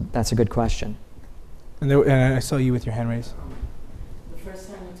 So that's a good question. And I saw you with your hand raised. The first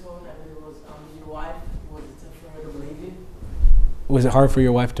time you told that it was your wife, was it tough for her to believe you? Was it hard for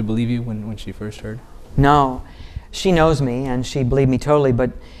your wife to believe you when she first heard? No. She knows me, and she believed me totally,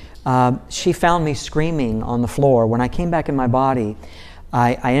 but she found me screaming on the floor. When I came back in my body,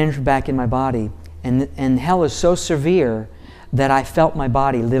 I entered back in my body, and hell is so severe that I felt my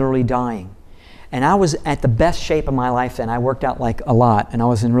body literally dying. And I was at the best shape of my life then. I worked out like a lot, and I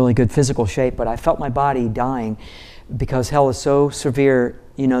was in really good physical shape, but I felt my body dying because hell is so severe.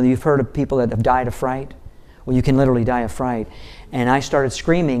 You know, you've heard of people that have died of fright. Well, you can literally die of fright. And I started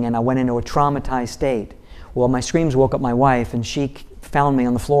screaming, and I went into a traumatized state. Well, my screams woke up my wife, and she found me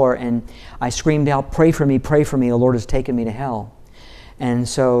on the floor, and I screamed out, pray for me, the Lord has taken me to hell. And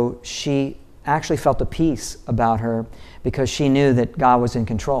so she actually felt a peace about her because she knew that God was in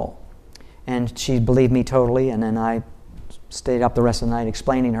control. And she believed me totally, and then I stayed up the rest of the night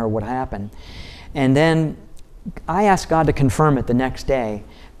explaining to her what happened. And then I asked God to confirm it the next day,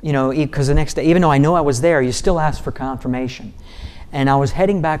 you know, because the next day, even though I know I was there, you still ask for confirmation. And I was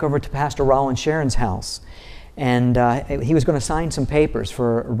heading back over to Pastor Raul and Sharon's house, and he was going to sign some papers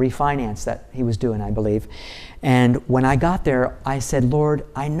for a refinance that he was doing, I believe. And when I got there, I said, Lord,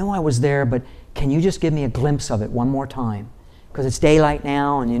 I know I was there, but can you just give me a glimpse of it one more time? Because it's daylight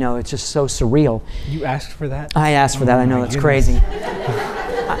now, and you know, it's just so surreal. You asked for that? I asked for that. I know that's crazy.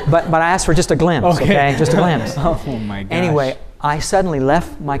 But I asked for just a glimpse, okay? Just a glimpse. Oh my gosh. Anyway, I suddenly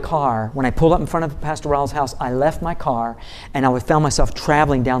left my car. When I pulled up in front of Pastor Raul's house, I left my car, and I found myself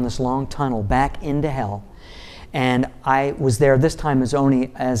traveling down this long tunnel back into hell. And I was there this time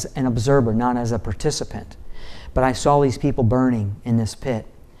only as an observer, not as a participant. But I saw these people burning in this pit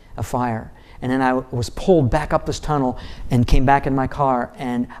of fire. And then I was pulled back up this tunnel and came back in my car,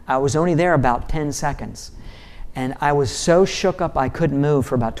 and I was only there about 10 seconds. And I was so shook up I couldn't move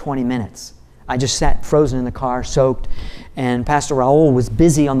for about 20 minutes. I just sat frozen in the car, soaked, and Pastor Raul was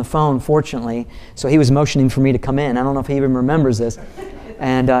busy on the phone, fortunately, so he was motioning for me to come in. I don't know if he even remembers this.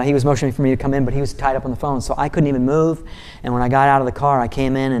 And he was motioning for me to come in, but he was tied up on the phone, so I couldn't even move. And when I got out of the car, I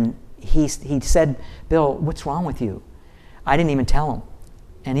came in, and he said, Bill, what's wrong with you? I didn't even tell him.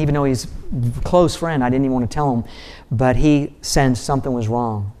 And even though he's a close friend, I didn't even want to tell him. But he sensed something was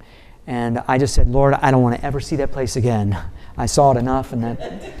wrong. And I just said, Lord, I don't want to ever see that place again. I saw it enough, and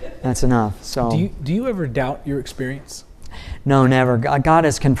that's enough. So, do you ever doubt your experience? No, never. God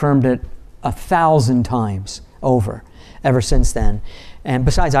has confirmed it 1,000 times over, ever since then. And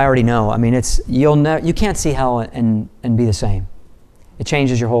besides, I already know. I mean, you can't see hell and be the same. It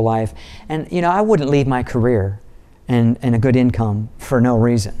changes your whole life. And, you know, I wouldn't leave my career and a good income for no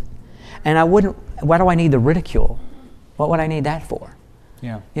reason. And why do I need the ridicule? What would I need that for?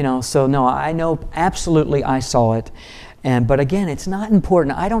 Yeah. You know, so no, I know absolutely I saw it. But again, it's not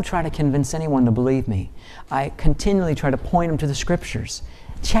important. I don't try to convince anyone to believe me. I continually try to point them to the Scriptures.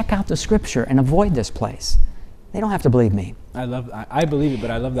 Check out the Scripture and avoid this place. They don't have to believe me. I believe it, but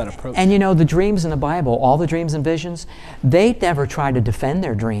I love that approach. And you know, the dreams in the Bible, all the dreams and visions, they never tried to defend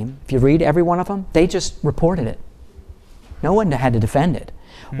their dream. If you read every one of them, they just reported it. No one had to defend it.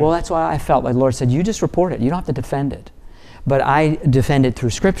 Well, that's why I felt like the Lord said, you just report it. You don't have to defend it. But I defend it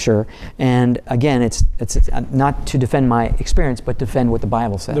through Scripture. And again, it's not to defend my experience, but defend what the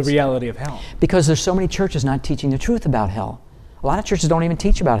Bible says. The reality of hell. Because there's so many churches not teaching the truth about hell. A lot of churches don't even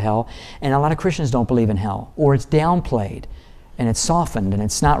teach about hell, and a lot of Christians don't believe in hell, or it's downplayed. and it's softened, and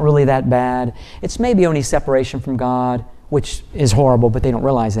it's not really that bad. It's maybe only separation from God, which is horrible, but they don't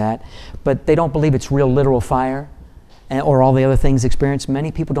realize that. But they don't believe it's real literal fire, or all the other things experienced.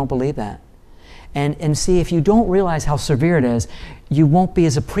 Many people don't believe that. And see, if you don't realize how severe it is, you won't be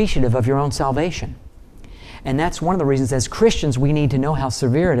as appreciative of your own salvation. And that's one of the reasons as Christians we need to know how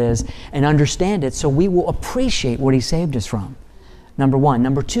severe it is and understand it so we will appreciate what He saved us from. Number one.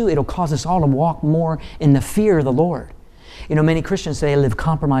 Number two, it'll cause us all to walk more in the fear of the Lord. You know, many Christians say they live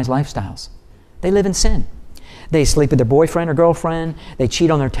compromised lifestyles. They live in sin. They sleep with their boyfriend or girlfriend. They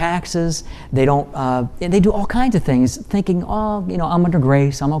cheat on their taxes. They they do all kinds of things thinking, oh, you know, I'm under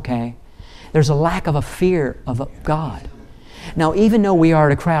grace, I'm okay. There's a lack of a fear of God. Now, even though we are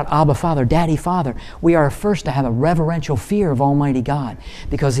to cry out, Abba, Father, Daddy, Father, we are first to have a reverential fear of Almighty God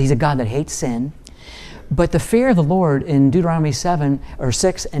because He's a God that hates sin. But the fear of the Lord in Deuteronomy 6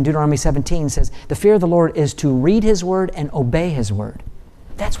 and Deuteronomy 17 says, the fear of the Lord is to read His Word and obey His Word.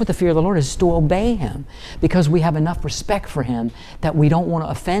 That's what the fear of the Lord is to obey Him, because we have enough respect for Him that we don't want to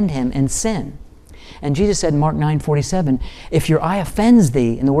offend Him in sin. And Jesus said in Mark 9:47, if your eye offends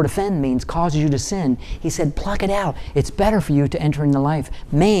thee, and the word offend means causes you to sin, He said, pluck it out. It's better for you to enter into life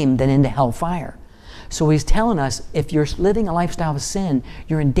maimed than into hellfire. So He's telling us, if you're living a lifestyle of sin,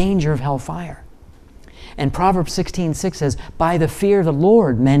 you're in danger of hellfire. And Proverbs 16:6 says, by the fear of the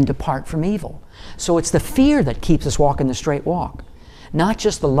Lord men depart from evil. So it's the fear that keeps us walking the straight walk, not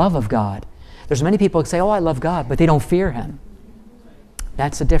just the love of God. There's many people who say, oh, I love God, but they don't fear Him.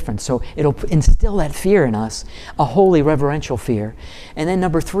 That's the difference. So it'll instill that fear in us, a holy reverential fear. And then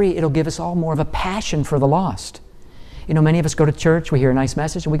number three, it'll give us all more of a passion for the lost. You know, many of us go to church, we hear a nice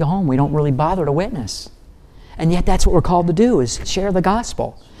message, and we go home. We don't really bother to witness. And yet that's what we're called to do, is share the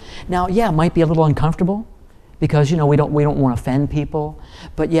gospel. Now, yeah, it might be a little uncomfortable because, you know, we don't want to offend people,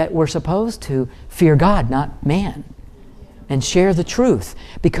 but yet we're supposed to fear God, not man, and share the truth,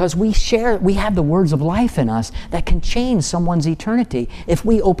 because we have the words of life in us that can change someone's eternity if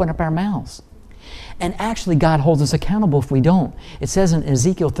we open up our mouths. And actually, God holds us accountable if we don't. It says in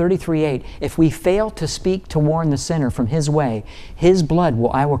Ezekiel 33:8, if we fail to speak to warn the sinner from his way, his blood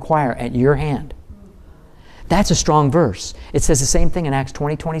will I require at your hand. That's a strong verse. It says the same thing in Acts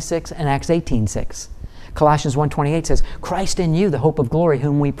 20:26 and Acts 18:6. Colossians 1:28 says, Christ in you, the hope of glory,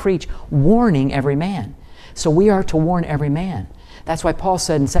 whom we preach, warning every man. So we are to warn every man. That's why Paul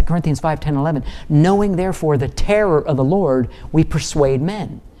said in 2 Corinthians 5:10-11, knowing therefore the terror of the Lord, we persuade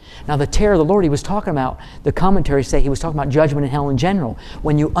men. Now the terror of the Lord he was talking about, the commentaries say he was talking about judgment and hell in general.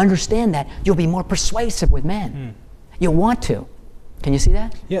 When you understand that, you'll be more persuasive with men. You'll want to. Can you see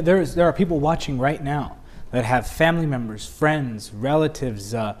that? Yeah, there are people watching right now that have family members, friends,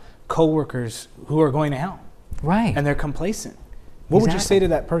 relatives, co-workers who are going to hell. Right. And they're complacent. What would you say to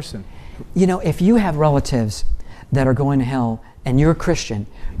that person? You know, if you have relatives that are going to hell and you're a Christian,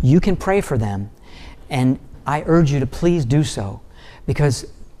 you can pray for them. And I urge you to please do so, because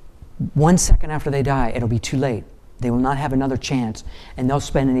 1 second after they die, it'll be too late. They will not have another chance, and they'll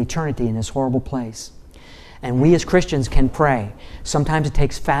spend an eternity in this horrible place. And we as Christians can pray. Sometimes it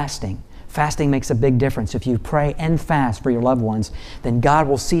takes fasting. Fasting makes a big difference. If you pray and fast for your loved ones, then God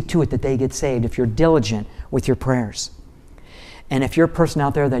will see to it that they get saved if you're diligent with your prayers. And if you're a person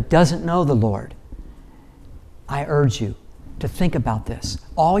out there that doesn't know the Lord, I urge you to think about this.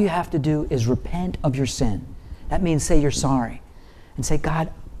 All you have to do is repent of your sin. That means say you're sorry. And say,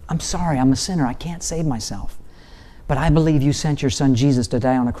 God, I'm sorry, I'm a sinner. I can't save myself. But I believe you sent your Son Jesus to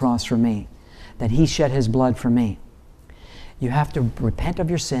die on a cross for me, that He shed His blood for me. You have to repent of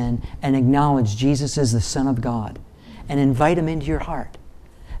your sin and acknowledge Jesus is the Son of God and invite Him into your heart.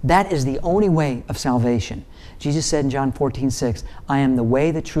 That is the only way of salvation. Jesus said in John 14:6, I am the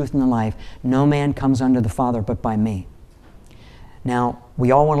way, the truth, and the life. No man comes unto the Father but by me. Now, we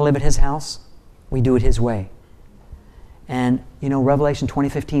all want to live at His house. We do it His way. And, you know, Revelation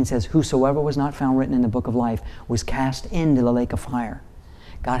 20:15 says, whosoever was not found written in the book of life was cast into the lake of fire.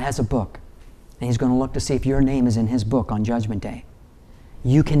 God has a book, and He's going to look to see if your name is in His book on Judgment Day.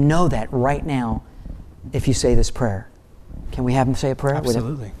 You can know that right now if you say this prayer. Can we have him say a prayer?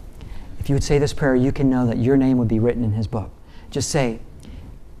 Absolutely. If you would say this prayer, you can know that your name would be written in His book. Just say,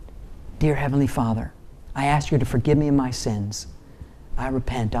 Dear Heavenly Father, I ask you to forgive me of my sins. I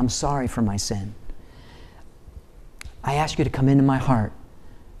repent. I'm sorry for my sin. I ask you to come into my heart.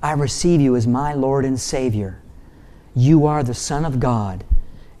 I receive you as my Lord and Savior. You are the Son of God,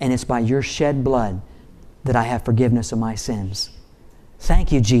 and it's by your shed blood that I have forgiveness of my sins.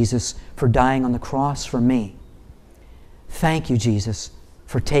 Thank you, Jesus, for dying on the cross for me. Thank you, Jesus,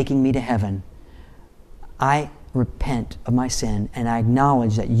 for taking me to heaven. I repent of my sin, and I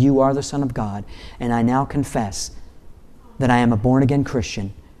acknowledge that you are the Son of God, and I now confess that I am a born-again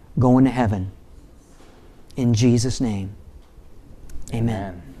Christian going to heaven. In Jesus' name,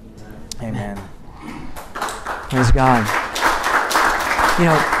 amen. Amen. Praise God. You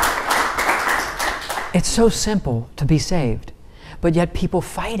know, it's so simple to be saved, but yet people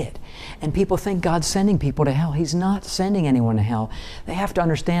fight it. And people think God's sending people to hell. He's not sending anyone to hell. They have to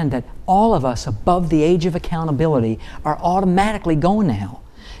understand that all of us above the age of accountability are automatically going to hell.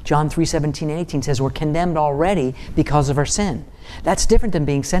 John 3:17-18 says we're condemned already because of our sin. That's different than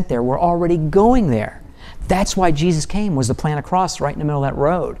being sent there. We're already going there. That's why Jesus came, was to plant a cross right in the middle of that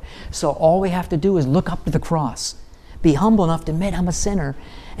road. So all we have to do is look up to the cross, be humble enough to admit I'm a sinner,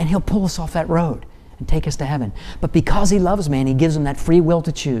 and He'll pull us off that road and take us to heaven. But because He loves man, He gives him that free will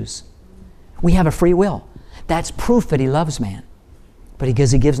to choose. We have a free will. That's proof that He loves man. But He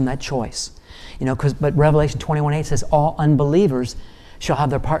gives him that choice. You know, but Revelation 21:8 says all unbelievers shall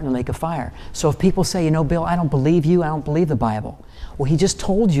have their part in the lake of fire. So if people say, you know, Bill, I don't believe you, I don't believe the Bible. Well, He just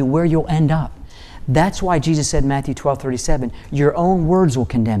told you where you'll end up. That's why Jesus said in Matthew 12:37, your own words will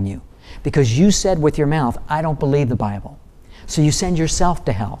condemn you. Because you said with your mouth, I don't believe the Bible. So you send yourself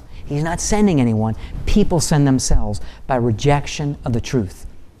to hell. He's not sending anyone. People send themselves by rejection of the truth.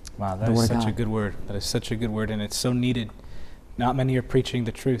 Wow, that is such a good word. That is such a good word, and it's so needed. Not many are preaching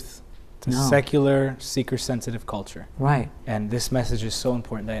the truth. It's a secular, seeker-sensitive culture. Right. And this message is so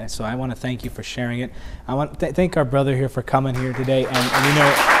important. And so I want to thank you for sharing it. I want to thank our brother here for coming here today. And you know,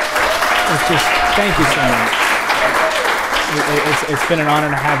 it's just, thank you so much. It's been an honor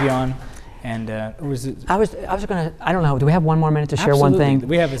to have you on. And was it? I was going to, I don't know, do we have one more minute to share one thing?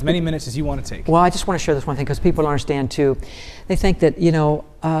 We have as many minutes as you want to take. Well, I just want to share this one thing because people don't understand too. They think that, you know,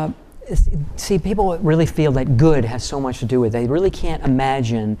 see, people really feel that good has so much to do with it. They really can't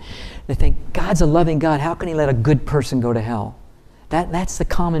imagine. They think, God's a loving God. How can He let a good person go to hell? That's the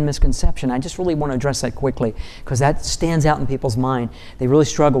common misconception. I just really want to address that quickly because that stands out in people's mind. They really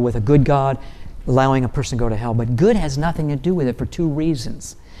struggle with a good God allowing a person to go to hell. But good has nothing to do with it for two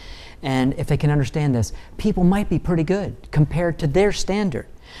reasons. And if they can understand this, people might be pretty good compared to their standard.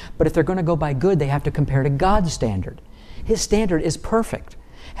 But if they're going to go by good, they have to compare to God's standard. His standard is perfect.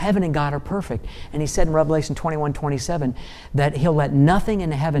 Heaven and God are perfect. And He said in Revelation 21:27 that He'll let nothing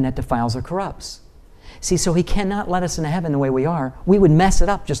in heaven that defiles or corrupts. See, so He cannot let us into heaven the way we are. We would mess it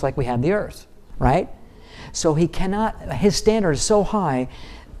up just like we have the earth, right? So He cannot, His standard is so high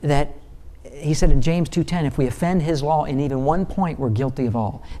that He said in James 2:10, if we offend His law in even one point, we're guilty of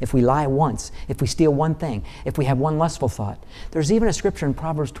all. If we lie once, if we steal one thing, if we have one lustful thought. There's even a scripture in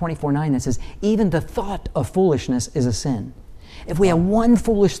Proverbs 24:9 that says, even the thought of foolishness is a sin. If we have one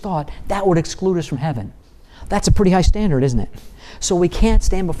foolish thought, that would exclude us from heaven. That's a pretty high standard, isn't it? So we can't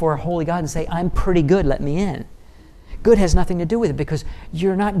stand before a holy God and say, I'm pretty good, let me in. Good has nothing to do with it because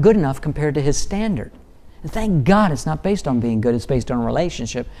you're not good enough compared to His standard. And thank God it's not based on being good, it's based on a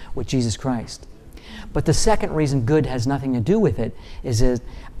relationship with Jesus Christ. But the second reason good has nothing to do with it is an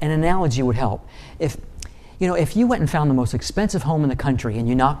analogy would help. If you went and found the most expensive home in the country and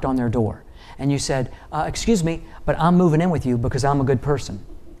you knocked on their door and you said, excuse me, but I'm moving in with you because I'm a good person.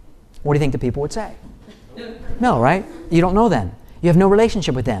 What do you think the people would say? No, right? You don't know them. You have no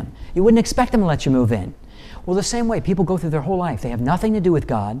relationship with them. You wouldn't expect them to let you move in. Well, the same way, people go through their whole life. They have nothing to do with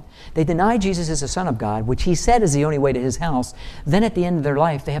God. They deny Jesus as the Son of God, which He said is the only way to His house. Then at the end of their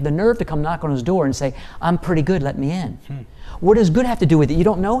life, they have the nerve to come knock on His door and say, I'm pretty good, let me in. What does good have to do with it? You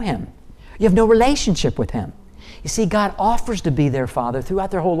don't know Him. You have no relationship with Him. You see, God offers to be their Father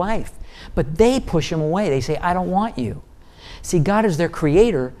throughout their whole life, but they push Him away. They say, I don't want you. See, God is their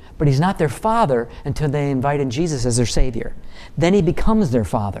Creator, but He's not their Father until they invite in Jesus as their Savior. Then He becomes their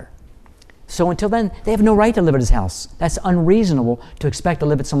Father. So until then, they have no right to live at His house. That's unreasonable to expect to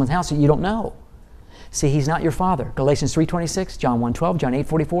live at someone's house that you don't know. See, He's not your Father. Galatians 3:26, John 1:12, John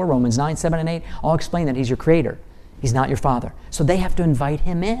 8:44, Romans 9:7 and 8 all explain that He's your Creator. He's not your Father. So they have to invite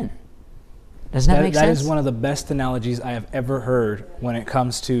Him in. Doesn't that make sense? That is one of the best analogies I have ever heard when it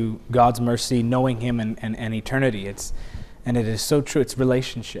comes to God's mercy, knowing Him and eternity. And it is so true. It's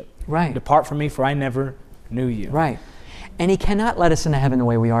relationship. Right. Depart from me, for I never knew you. Right. And He cannot let us into heaven the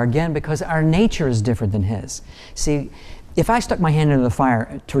way we are, again, because our nature is different than His. See, if I stuck my hand into the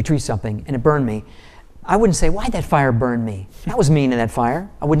fire to retrieve something and it burned me, I wouldn't say, why'd that fire burn me? That was mean in that fire.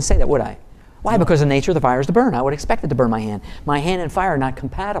 I wouldn't say that, would I? Why? Because the nature of the fire is to burn. I would expect it to burn my hand. My hand and fire are not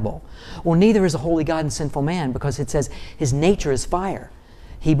compatible. Well, neither is a holy God and sinful man, because it says His nature is fire.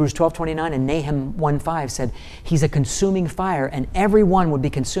 Hebrews 12:29 and Nahum 1:5 said, He's a consuming fire, and everyone would be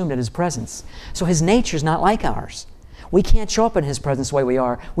consumed at His presence. So His nature is not like ours. We can't show up in His presence the way we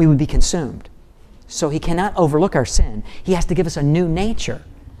are. We would be consumed. So He cannot overlook our sin. He has to give us a new nature.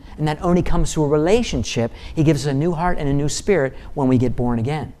 And that only comes through a relationship. He gives us a new heart and a new spirit when we get born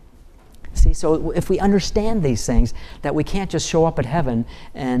again. See, so if we understand these things, that we can't just show up at heaven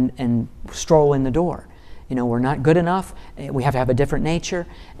and stroll in the door. You know, we're not good enough. We have to have a different nature.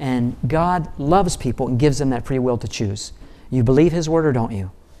 And God loves people and gives them that free will to choose. You believe His word or don't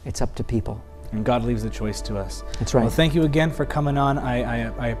you? It's up to people. And God leaves the choice to us. That's right. Well, thank you again for coming on.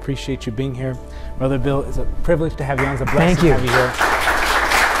 I appreciate you being here. Brother Bill, it's a privilege to have you on. It's a blessing to have you here.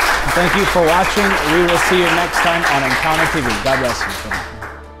 And thank you for watching. We will see you next time on Encounter TV. God bless you. Bye-bye.